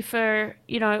for,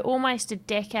 almost a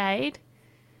decade,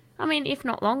 I mean, if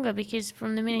not longer, because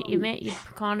from the minute you met,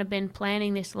 you've kind of been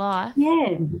planning this life.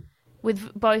 Yeah.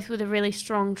 With a really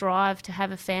strong drive to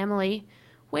have a family.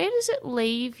 Where does it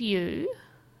leave you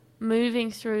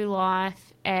moving through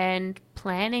life and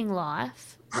planning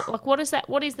life? Like, what is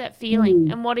that feeling?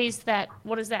 And what is that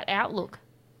outlook?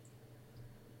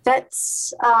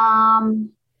 That's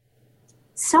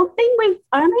something we've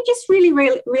only just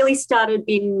really started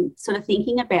been sort of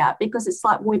thinking about, because it's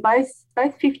like we're both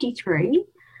 53.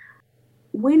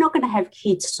 We're not going to have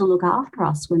kids to look after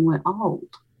us when we're old.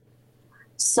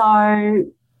 So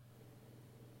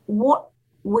what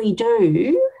we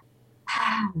do,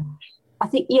 I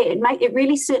think, it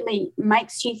really certainly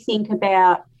makes you think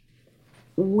about,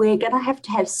 we're going to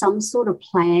have some sort of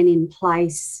plan in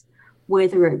place,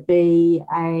 whether it be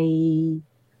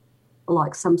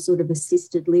like some sort of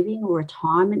assisted living or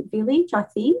retirement village, I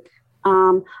think.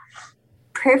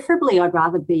 Preferably, I'd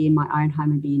rather be in my own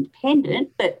home and be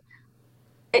independent, but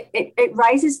it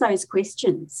raises those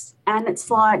questions. And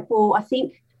it's like, well, I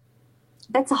think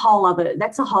that's a whole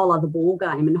other ball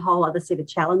game and a whole other set of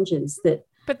challenges that.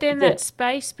 But then that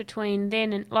space between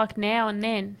then and like now and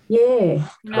then. Yeah.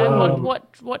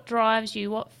 What drives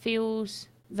you? What fills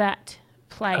that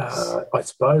place? I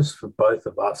suppose for both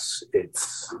of us,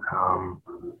 it's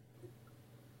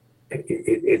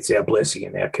our blessing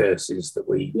and our curse is that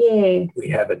we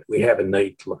have a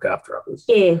need to look after others.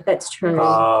 Yeah, that's true.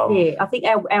 I think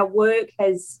our work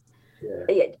has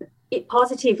it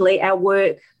positively. Our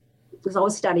work, because I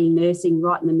was studying nursing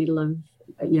right in the middle of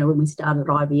when we started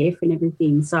IVF and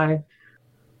everything, so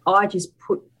I just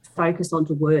put focus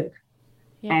onto work,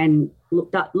 and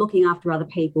looking after other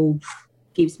people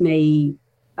gives me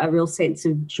a real sense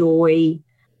of joy,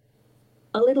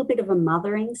 a little bit of a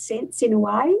mothering sense in a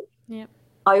way. Yeah.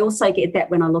 I also get that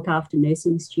when I look after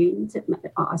nursing students.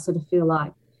 I sort of feel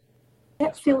like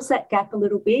that fills that gap a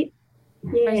little bit.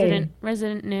 Yeah.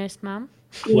 Resident nurse mum.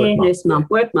 Yeah, nurse mum,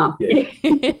 work mum. Yeah.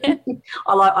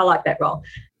 I like that role.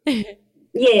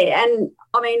 Yeah, and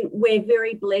I mean, we're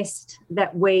very blessed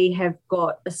that we have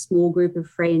got a small group of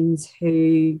friends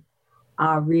who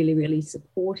are really, really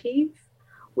supportive.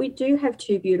 We do have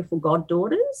two beautiful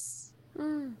goddaughters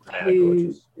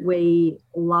who we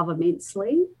love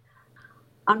immensely.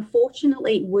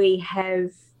 Unfortunately, we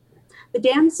have the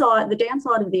downside of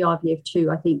the IVF too,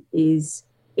 I think, is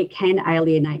it can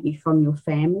alienate you from your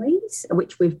families,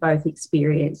 which we've both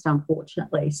experienced,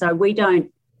 unfortunately. So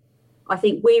I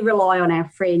think we rely on our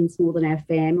friends more than our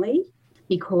family,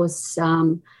 because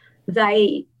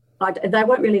they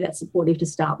weren't really that supportive to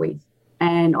start with.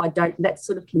 And that's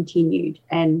sort of continued.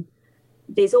 And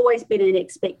there's always been an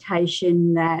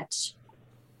expectation that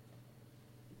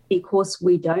because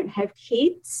we don't have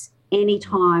kids,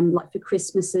 anytime, like for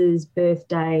Christmases,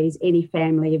 birthdays, any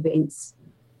family events,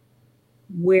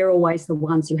 we're always the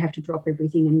ones who have to drop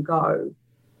everything and go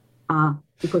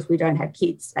because we don't have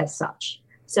kids as such.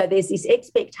 So there's this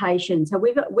expectation. So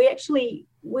we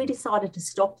decided to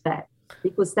stop that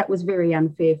because that was very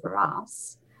unfair for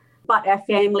us. But our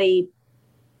family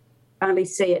only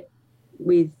see it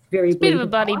with very bit of a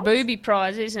bloody booby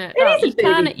prize, isn't it? You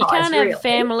can't have a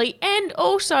family and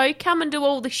also come and do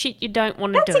all the shit you don't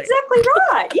want to do. That's exactly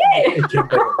right.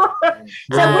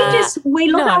 Yeah. So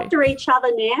we look after each other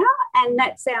now, and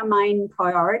that's our main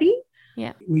priority.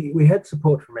 Yeah. We had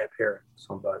support from our parents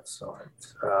on both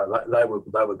sides. They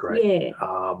were great.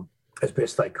 Yeah. As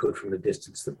best they could from the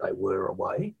distance that they were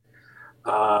away.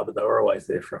 but they were always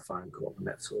there for a phone call and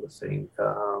that sort of thing.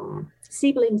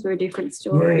 Siblings were a different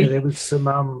story. Yeah, there was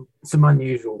some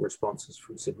unusual responses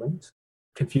from siblings.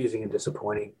 Confusing and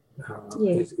disappointing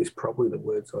is probably the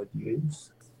words I'd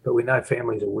use. But we know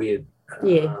families are weird.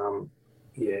 The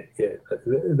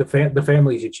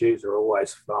families you choose are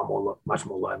always much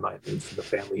more low maintenance than the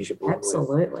families you're born with.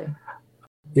 Absolutely.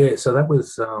 Yeah, so that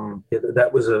was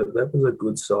a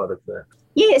good side of that.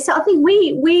 Yeah, so I think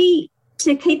we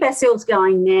to keep ourselves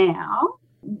going now,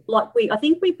 I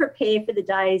think we prepare for the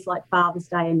days like Father's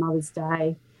Day and Mother's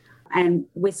Day, and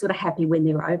we're sort of happy when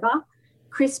they're over.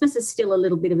 Christmas is still a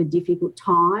little bit of a difficult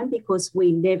time because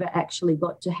we never actually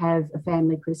got to have a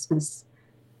family Christmas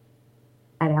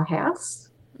at our house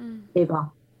ever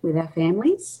with our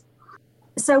families.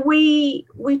 So we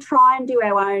try and do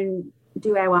our own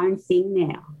thing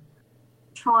now.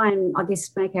 Try and, I guess,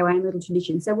 make our own little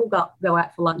tradition. So we'll go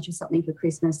out for lunch or something for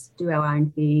Christmas, do our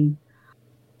own thing.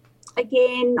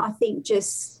 Again, I think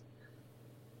just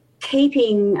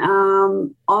keeping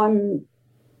I'm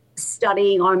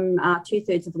studying. I'm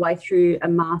 2/3 of the way through a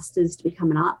master's to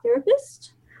become an art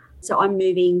therapist. So I'm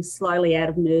moving slowly out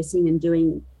of nursing and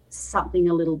doing something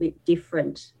a little bit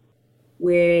different,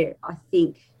 where I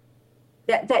think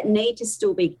that need to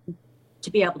still be to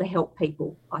be able to help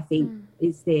people, I think,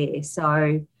 is there.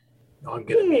 So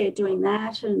doing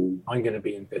that. And I'm going to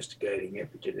be investigating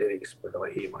epigenetics, but I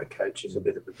hear my coach is a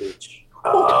bit of a bitch.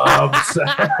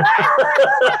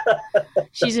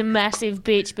 She's a massive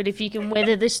bitch, but if you can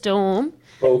weather the storm,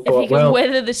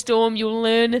 weather the storm, you'll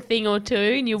learn a thing or two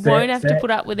and you won't have to put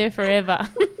up with her forever.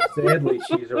 Sadly,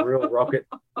 she's a real rocket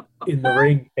in the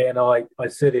ring, and I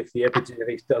said if the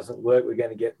epigenetics doesn't work, we're going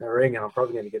to get in the ring, and I'm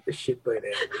probably going to get the shit beat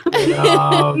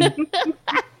out of me.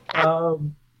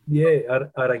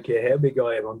 I don't care how big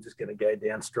I am. I'm just going to go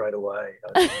down straight away.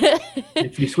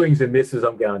 If she swings and misses,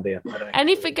 I'm going down. And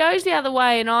if it goes the other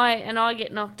way and I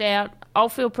get knocked out, I'll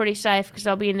feel pretty safe because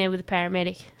I'll be in there with a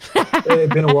paramedic.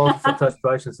 It's been a while since I touched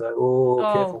patients, so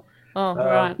careful.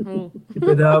 Right.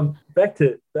 But back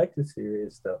to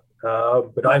serious stuff.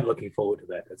 But I'm looking forward to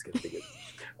that. That's going to be good.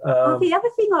 The other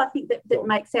thing I think that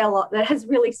makes our life, that has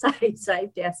really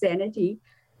saved our sanity,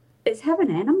 is having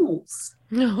animals.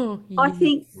 I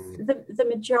think the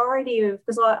majority of,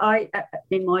 because I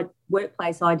in my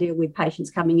workplace I deal with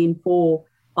patients coming in for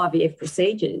IVF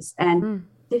procedures, and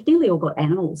they've nearly all got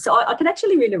animals. So I can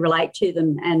actually really relate to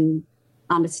them and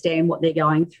understand what they're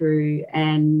going through.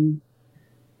 And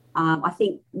I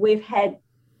think we've had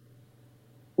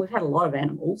a lot of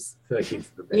animals. Fur kids.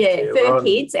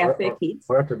 Our fur kids.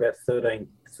 We're up to about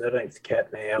 13th cat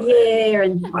now. Yeah,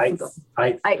 and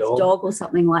eighth dog or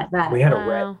something like that. We had a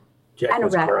rat. Jack and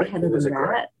was a rat. Great. We had a little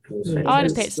rat. I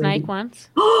had a pet snake once.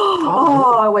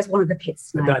 I always wanted a pet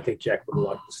snake. I don't think Jack would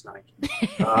like the snake.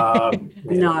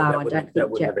 No, I don't think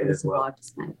Jack would have survived a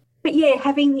snake. But yeah,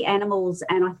 having the animals,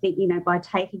 and I think, by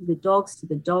taking the dogs to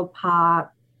the dog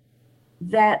park,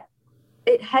 that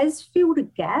it has filled a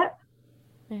gap.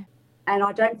 Yeah. And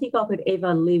I don't think I could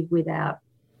ever live without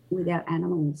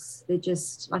animals. They're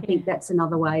just, I think that's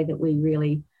another way that we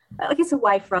really, I guess, a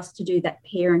way for us to do that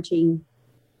parenting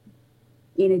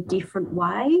in a different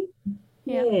way.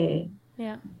 Yeah.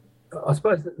 I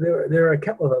suppose there are a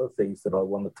couple of other things that I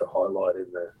wanted to highlight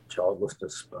in the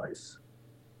childlessness space.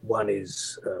 One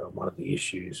is one of the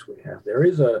issues we have.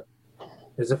 There's a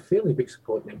fairly big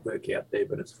support network out there,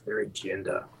 but it's very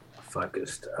gender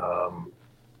focused,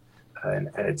 and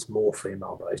it's more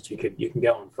female based. You can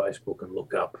go on Facebook and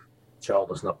look up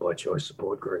childless not by choice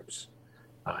support groups.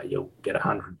 You'll get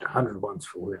 100 ones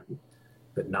for women,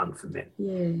 but none for men.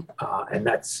 Yeah. And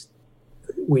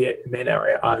men are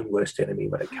our own worst enemy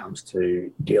when it comes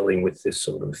to dealing with this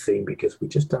sort of thing, because we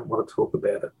just don't want to talk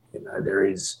about it. There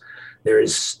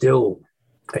is still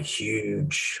a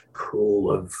huge pool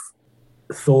of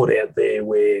thought out there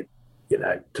where,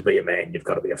 to be a man, you've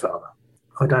got to be a father.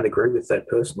 I don't agree with that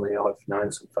personally. I've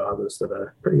known some fathers that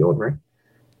are pretty ordinary.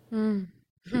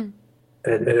 Mm-hmm.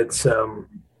 And it's a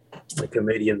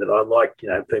comedian that I like.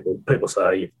 People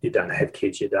say you don't have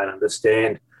kids, you don't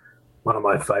understand. One of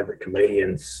my favourite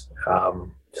comedians,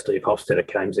 Steve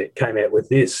Hofstetter, came out with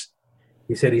this.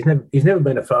 He said he's never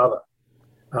been a father,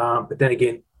 but then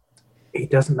again, he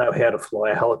doesn't know how to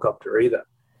fly a helicopter either.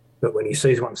 But when he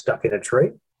sees one stuck in a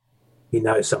tree, he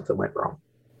knows something went wrong.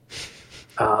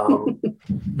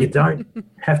 You don't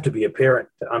have to be a parent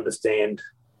to understand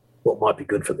what might be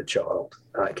good for the child.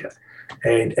 Okay,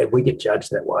 and we get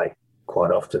judged that way quite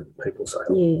often. People say,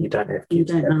 you don't have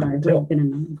kids. You don't know. We're going to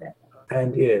know that.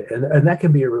 And and that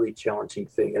can be a really challenging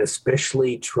thing, and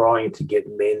especially trying to get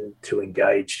men to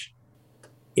engage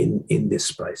in this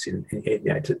space,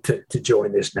 to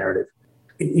join this narrative.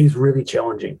 It is really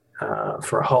challenging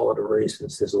for a whole lot of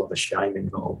reasons. There's a lot of shame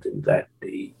involved in that,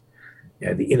 the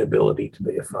inability to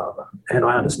be a father, and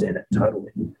I understand that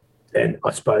totally. And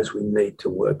I suppose we need to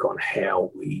work on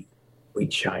how we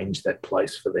change that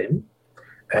place for them,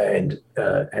 and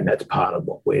that's part of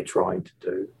what we're trying to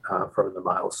do from the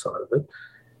male side of it.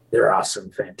 There are some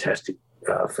fantastic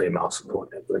female support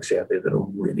networks out there that are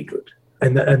really good,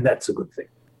 and that's a good thing.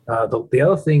 The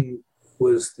other thing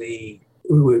was we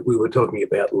were talking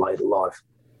about later life.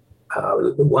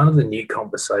 One of the new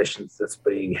conversations that's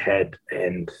being had,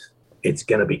 and it's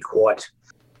going to be quite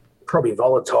probably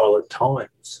volatile at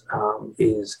times,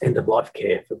 is end-of-life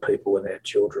care for people without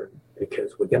children,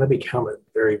 because we're going to become a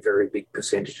very, very big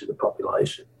percentage of the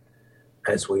population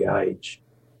as we age.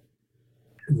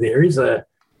 There is a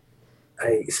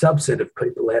subset of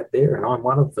people out there, and I'm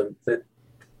one of them, that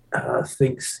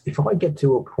thinks if I get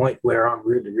to a point where I'm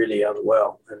really, really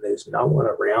unwell and there's no one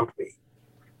around me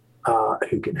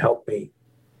who can help me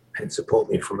and support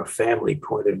me from a family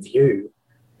point of view,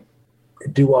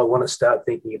 do I want to start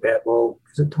thinking about, well,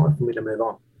 is it time for me to move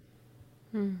on?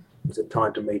 Is it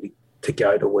time for me to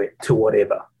go to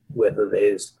whatever, whether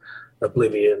there's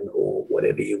oblivion or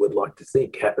whatever you would like to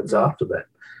think happens after that?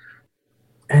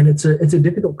 And it's a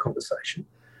difficult conversation.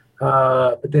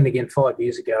 But then again, 5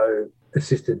 years ago,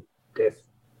 assisted death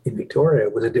in Victoria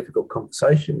was a difficult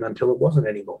conversation until it wasn't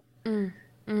anymore. And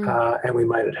we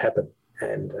made it happen.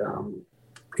 And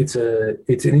it's an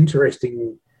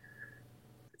interesting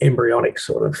embryonic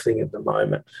sort of thing at the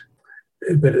moment.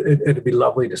 But it'd be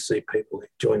lovely to see people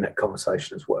join that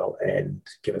conversation as well and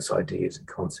give us ideas and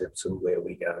concepts and where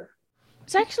we go.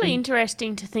 It's actually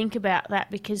interesting to think about that,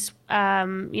 because,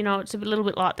 it's a little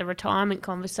bit like the retirement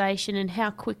conversation and how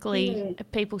quickly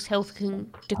people's health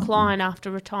can decline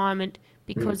after retirement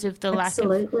because of the lack of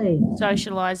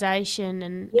socialisation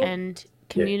and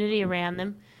community around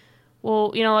them.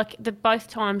 Well, like both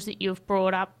times that you've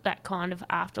brought up that kind of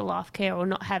afterlife care or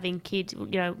not having kids,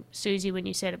 Susie, when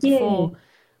you said it before,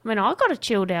 I mean, I got a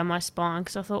chill down my spine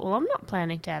because I thought, well, I'm not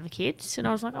planning to have kids. And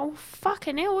I was like, oh,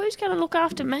 fucking hell, who's going to look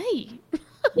after me?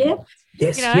 Yes.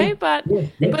 But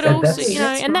also,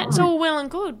 and that's all well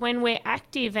and good when we're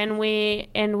active and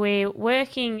we're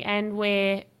working and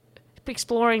we're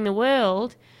exploring the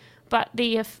world. But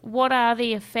what are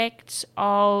the effects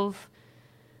of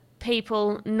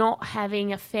people not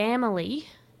having a family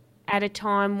at a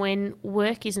time when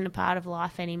work isn't a part of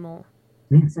life anymore?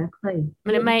 Exactly.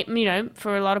 And it may,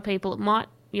 for a lot of people, it might,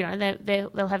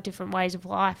 they'll have different ways of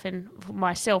life. And for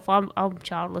myself, I'm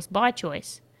childless by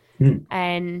choice.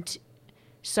 And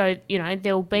so,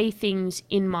 there'll be things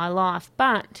in my life,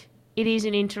 but it is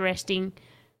an interesting,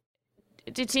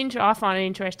 I find it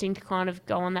interesting to kind of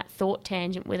go on that thought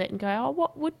tangent with it and go, oh,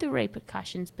 what would the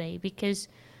repercussions be? Because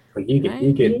you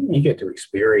get to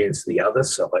experience the other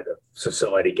side of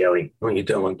society going, oh, you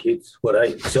don't want kids? What are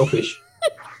you, selfish?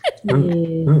 Why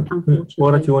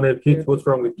don't you want to have kids? What's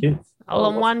wrong with kids? Well,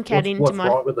 I'm one cat into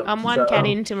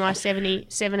my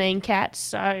 17 cats,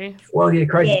 so... Well, yeah,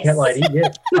 crazy cat lady,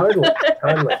 yeah, totally.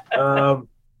 And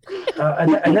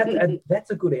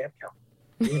that's a good outcome.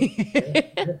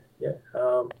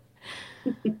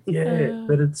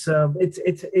 But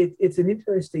it's an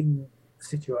interesting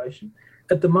situation.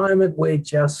 At the moment, we're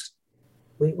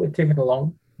ticking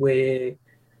along. We're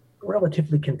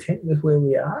relatively content with where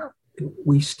we are.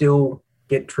 We still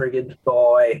get triggered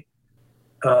by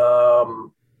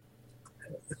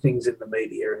things in the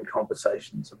media and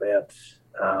conversations about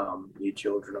new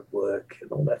children at work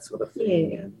and all that sort of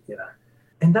thing.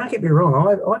 And don't get me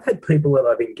wrong, I've had people that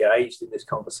I've engaged in this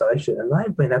conversation and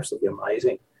they've been absolutely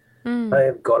amazing. They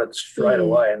have got it straight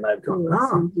away and they've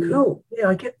gone, cool, yeah,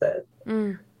 I get that.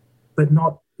 But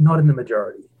not in the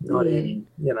majority, not in,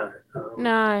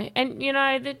 No,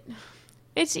 and,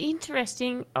 it's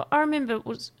interesting. I remember it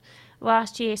was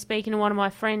last year speaking to one of my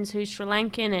friends who's Sri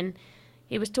Lankan, and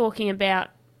he was talking about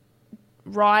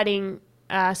riding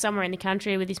somewhere in the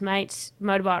country with his mates,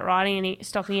 motorbike riding, and he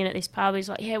stopping in at this pub. He's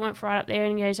like, yeah, went for a ride up there,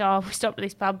 and he goes, oh, we stopped at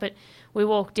this pub, but we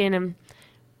walked in, and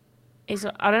he's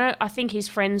like, I don't know, I think his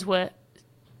friends were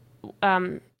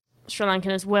Sri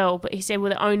Lankan as well, but he said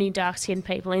we're the only dark-skinned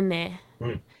people in there.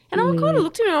 And I kind of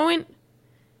looked at him and I went,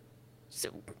 so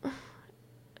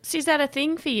is that a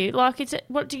thing for you? Like,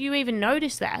 what, do you even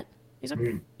notice that? He's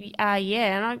like,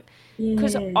 yeah. And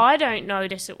because I don't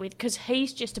notice it because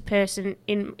he's just a person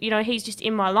he's just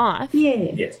in my life.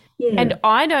 Yeah. And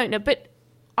I don't know, but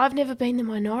I've never been the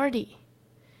minority.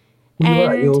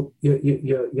 You're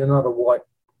not a white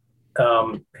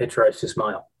hetero cis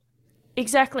male.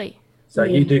 Exactly. So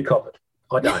you do cop it.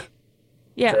 I don't.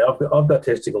 Yeah. So I've got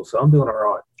testicles, so I'm doing all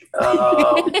right.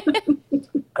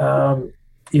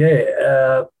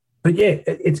 But yeah,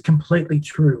 it's completely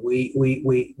true.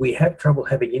 We have trouble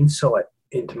having insight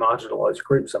into marginalised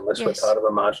groups unless we're part of a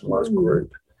marginalised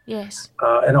group. Yes.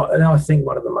 And I think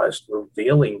one of the most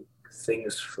revealing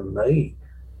things for me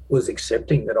was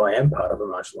accepting that I am part of a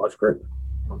marginalised group.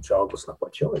 I'm childless, not by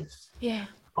choice. Yeah.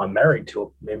 I'm married to a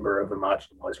member of a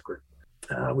marginalised group,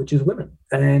 which is women,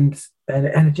 and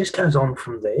it just goes on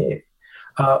from there.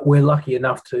 We're lucky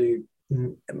enough to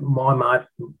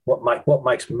what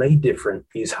makes me different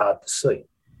is hard to see.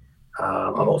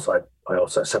 I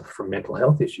also suffer from mental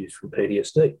health issues, from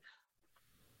PTSD,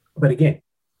 but again,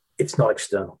 it's not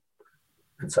external,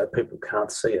 and so people can't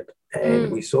see it.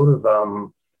 And we sort of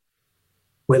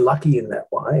we're lucky in that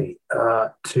way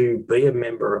to be a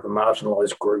member of a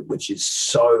marginalised group, which is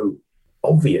so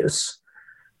obvious.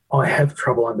 I have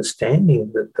trouble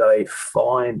understanding that they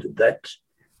find that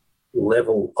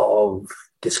level of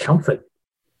discomfort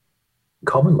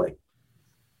commonly.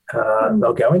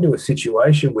 They'll go into a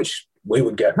situation which we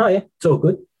would go, oh yeah, it's all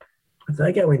good. But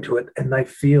they go into it and they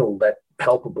feel that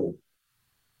palpable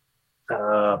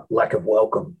lack of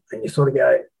welcome. And you sort of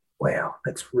go, wow,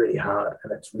 that's really hard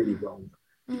and that's really wrong.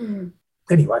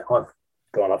 Anyway, I've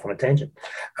gone off on a tangent.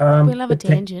 We love a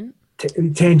tangent.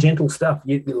 Tangential stuff,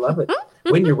 you love it.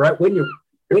 When you wrote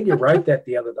that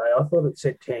the other day, I thought it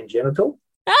said tangential,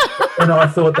 and I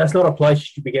thought that's not a place you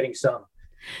should be getting sun.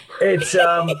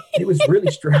 It was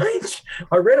really strange.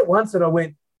 I read it once and I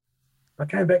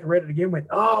came back and read it again. Went,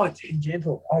 oh,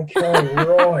 tangential. Okay,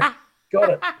 right, got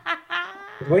it.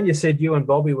 When you said you and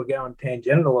Bobby were going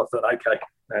tangential, I thought, okay,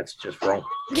 that's just wrong.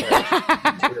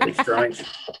 It's really strange.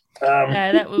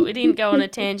 No, we didn't go on a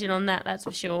tangent on that. That's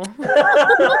for sure.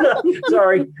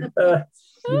 Sorry.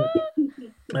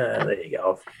 There you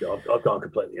go. I've gone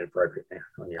completely inappropriate now.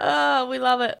 Oh, we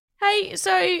love it. Hey,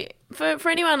 so for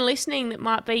anyone listening that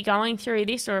might be going through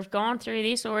this, or have gone through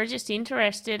this, or are just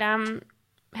interested, how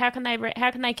can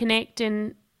they connect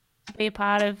and be a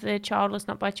part of the Childless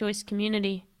Not by Choice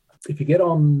community? If you get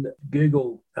on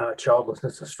Google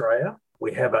Childlessness Australia,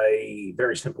 we have a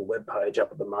very simple webpage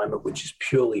up at the moment, which is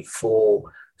purely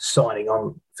for signing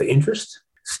on for interest.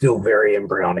 Still very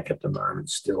embryonic at the moment,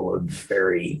 still a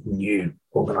very new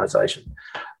organisation.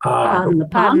 Pardon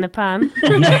the pun.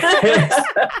 Yes.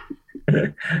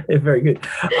 Yeah, very good.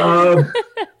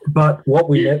 But what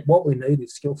we need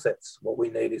is skill sets. What we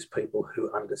need is people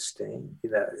who understand.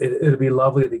 It'd be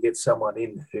lovely to get someone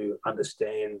in who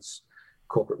understands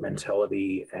corporate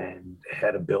mentality and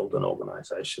how to build an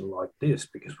organisation like this,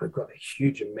 because we've got a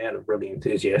huge amount of really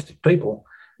enthusiastic people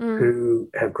who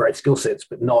have great skill sets,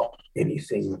 but not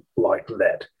anything like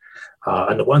that.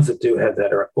 And the ones that do have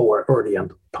that are already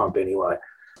under the pump anyway.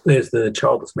 There's the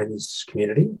Childless Men's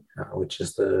Community, which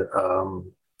is the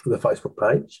Facebook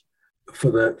page. For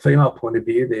the female point of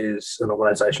view, there's an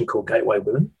organisation called Gateway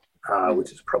Women,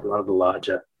 which is probably one of the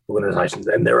larger organisations,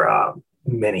 and there are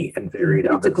many and varied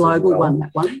others. It's a global one,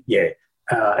 that one. Yeah,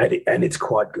 and it's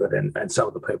quite good, and some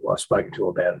of the people I've spoken to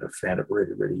about it have found it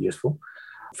really, really useful.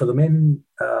 For the men,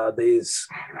 there's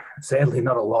sadly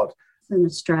not a lot. It's an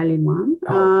Australian one.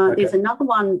 Okay. There's another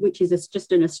one which is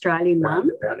just an Australian one.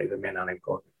 Apparently the men aren't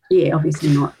important. Yeah,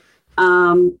 obviously not.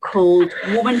 Called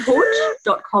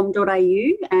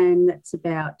womanhood.com.au, and that's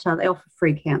about, they offer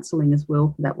free counselling as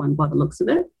well for that one by the looks of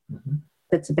it. Mm-hmm.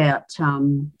 That's about,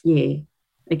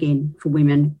 again, for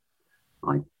women.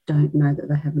 I don't know that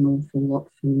they have an awful lot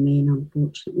for men,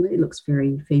 unfortunately. It looks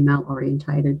very female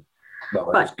orientated.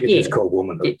 Well, but it's called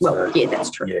womanhood.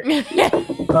 That's true. Yeah.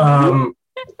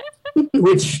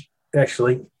 Which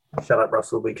actually, shut up,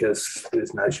 Russell, because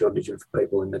there's no shortage of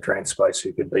people in the trans space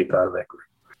who could be part of that group.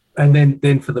 And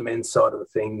then for the men's side of the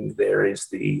thing, there is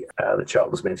the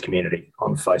Childless Men's Community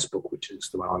on Facebook, which is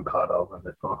the one I'm part of, and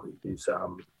that is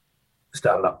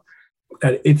started up.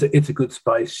 And it's a good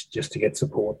space just to get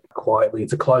support quietly.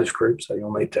 It's a closed group, so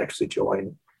you'll need to actually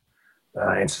join,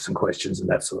 answer some questions and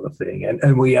that sort of thing.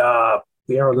 And we are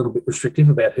a little bit restrictive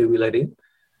about who we let in.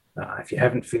 If you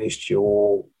haven't finished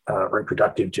your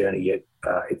reproductive journey yet,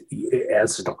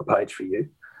 ours is not the page for you.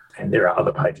 And there are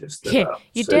other pages. You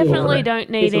definitely don't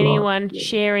need anyone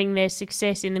sharing their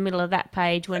success in the middle of that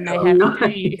page when they have to do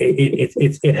you.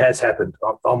 It has happened.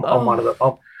 I'm one of the.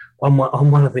 I'm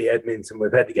one of the admins, and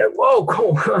we've had to go, whoa,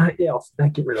 cool. Yeah, I'll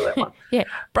get rid of that one. Yeah,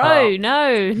 bro,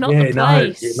 no, not the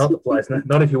place. No, not the place.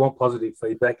 Not if you want positive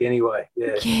feedback anyway.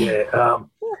 Yeah.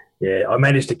 I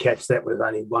managed to catch that with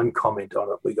only one comment on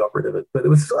it. We got rid of it. But it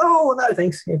was, oh, no,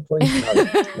 thanks. Yeah, please.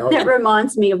 No. That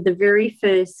reminds me of the very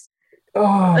first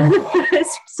Oh,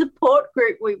 support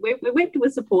group. We went to a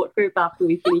support group after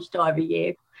we finished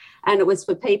IVF, and it was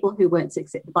for people who weren't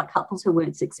like couples who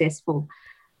weren't successful.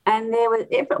 And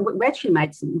we actually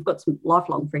we've got some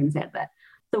lifelong friends out of that.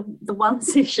 The one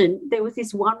session, there was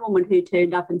this one woman who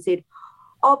turned up and said,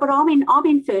 "Oh, but I'm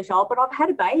infertile, but I've had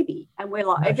a baby." And we're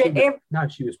like,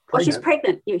 she was pregnant. Oh, she's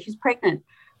pregnant. Yeah, she's pregnant.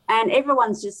 And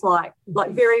everyone's just like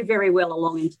very, very well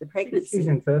along into the pregnancy. She's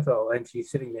infertile, and she's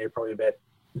sitting there probably about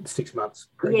 6 months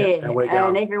pregnant. Yeah,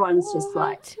 and everyone's just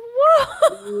like,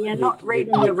 you're not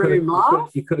reading the room, love.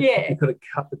 You could have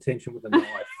cut the tension with a knife.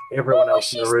 Everyone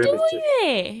else in the room is just...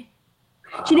 there?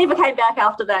 She never came back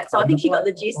after that, so I think she got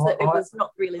the gist that it was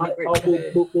not really the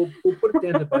group. We'll put it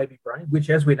down to baby brain, which,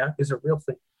 as we know, is a real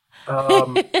thing.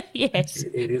 Yes.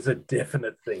 It is a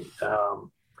definite thing. But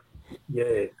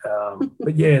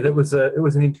it was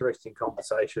an interesting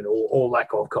conversation, or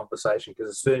lack of conversation,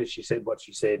 because as soon as she said what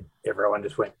she said, everyone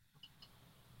just went.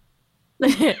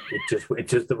 it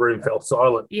just the room fell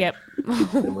silent. Yep.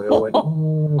 And we all went,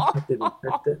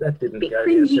 that didn't go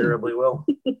down terribly well.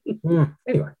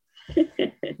 Anyway.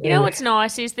 You know what's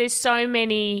nice is there's so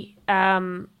many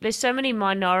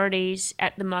minorities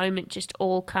at the moment just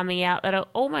all coming out that it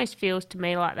almost feels to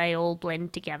me like they all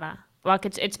blend together. Like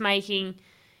it's making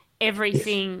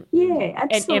everything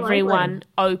and everyone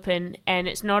open, and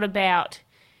it's not about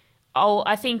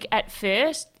I think at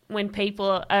first when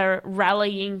people are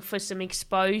rallying for some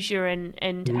exposure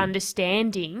and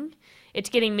understanding, it's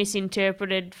getting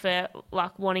misinterpreted for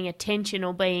like wanting attention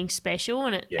or being special,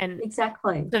 and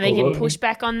exactly. So they get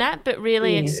pushback on that, but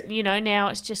really it's now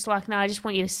it's just like, no, I just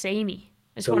want you to see me.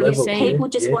 I just want to be seen. People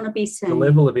just want to be seen. The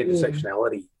level of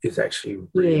intersectionality is actually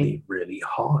really, really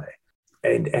high.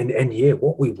 And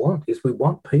what we want is we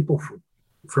want people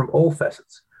from all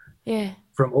facets,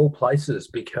 from all places,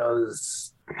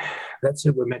 because that's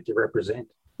who we're meant to represent.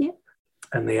 Yeah.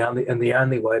 And the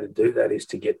only way to do that is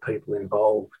to get people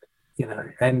involved,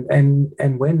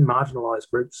 and when marginalised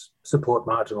groups support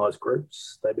marginalised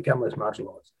groups, they become less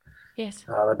marginalised. Yes.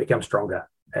 They become stronger,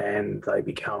 and they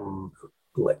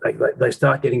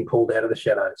start getting pulled out of the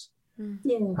shadows and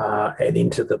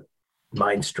into the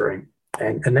mainstream.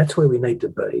 And that's where we need to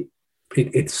be.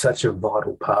 It's such a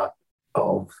vital part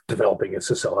of developing a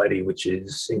society which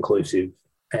is inclusive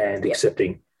and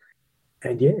accepting.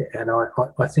 And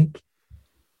I think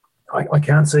I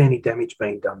can't see any damage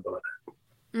being done by that.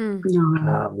 No.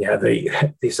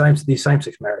 The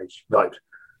same-sex marriage vote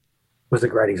was a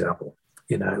great example.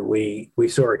 We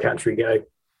saw a country go,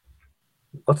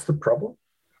 what's the problem?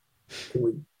 Can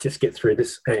we just get through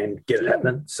this and get it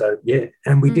happening? So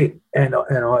and we did, and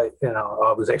I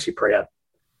was actually proud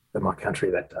of my country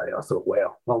that day. I thought,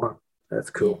 wow, well done, that's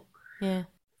cool. Yeah.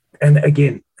 And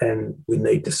again, we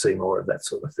need to see more of that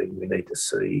sort of thing. We need to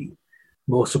see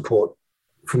more support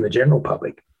from the general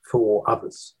public for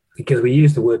others, because we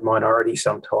use the word minority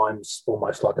sometimes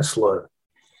almost like a slur.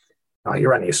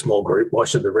 You're only a small group. Why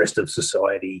should the rest of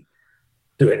society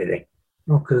do anything?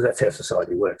 Well, because that's how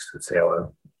society works. That's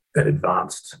how an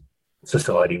advanced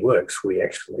society works. We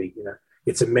actually,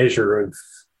 it's a measure of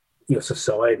your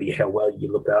society, how well you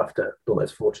look after the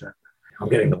less fortunate. I'm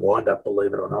getting the wind up,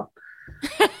 believe it or not.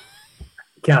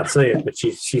 Can't see it, but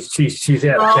she's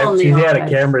out of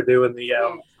camera doing the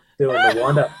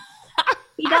wind up.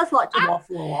 He does like to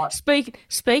waffle a lot.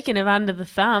 Speaking of under the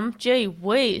thumb, gee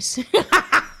whiz.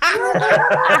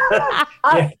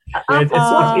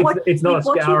 It's not a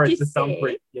scar, it's a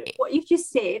thumbprint. What you've just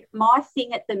said, my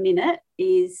thing at the minute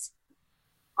is,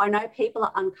 I know people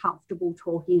are uncomfortable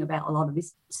talking about a lot of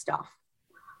this stuff,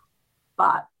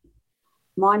 but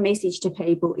my message to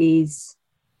people is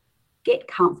get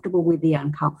comfortable with the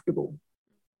uncomfortable.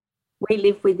 We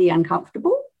live with the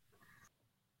uncomfortable.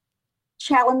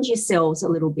 Challenge yourselves a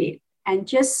little bit and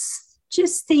just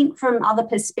think from other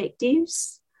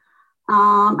perspectives.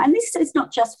 And this is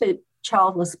not just for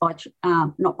childless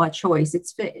not by choice.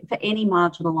 It's for any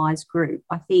marginalised group.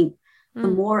 I think the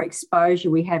more exposure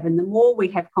we have and the more we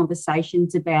have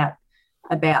conversations about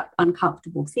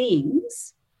uncomfortable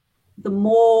things, the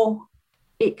more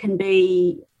it can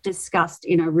be discussed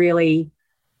in a really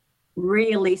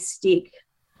realistic,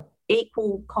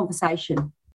 equal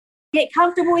conversation. Get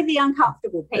comfortable with the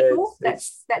uncomfortable, people.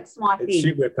 That's my thing. It's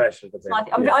shit we're passionate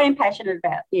about. I am passionate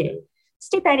about,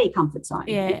 Step out of your comfort zone.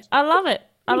 Yeah, I love it.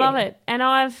 I love it. And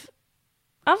I've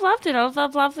loved it.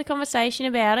 I've loved the conversation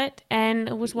about it, and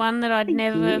it was one that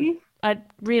I'd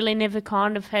really never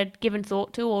kind of had given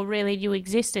thought to or really knew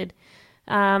existed.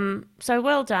 So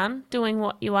well done doing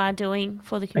what you are doing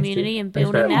for the community and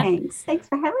building that. Thanks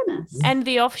for having us. And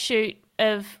the offshoot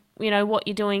of, what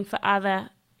you're doing for other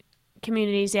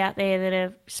communities out there that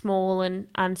are small and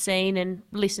unseen and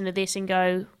listen to this and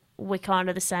go, we're kind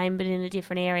of the same but in a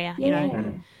different area, you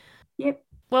know. Yep.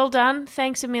 Well done.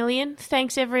 Thanks a million.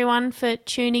 Thanks everyone for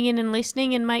tuning in and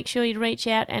listening, and make sure you reach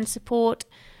out and support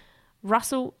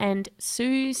Russell and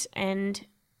Suze and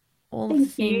all the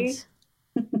things.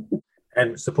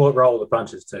 And support Roll the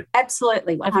Punches too.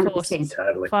 Absolutely, 100%.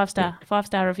 Totally.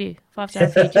 5-star review. 5-star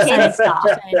review. Just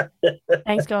saying.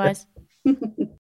 Thanks, guys.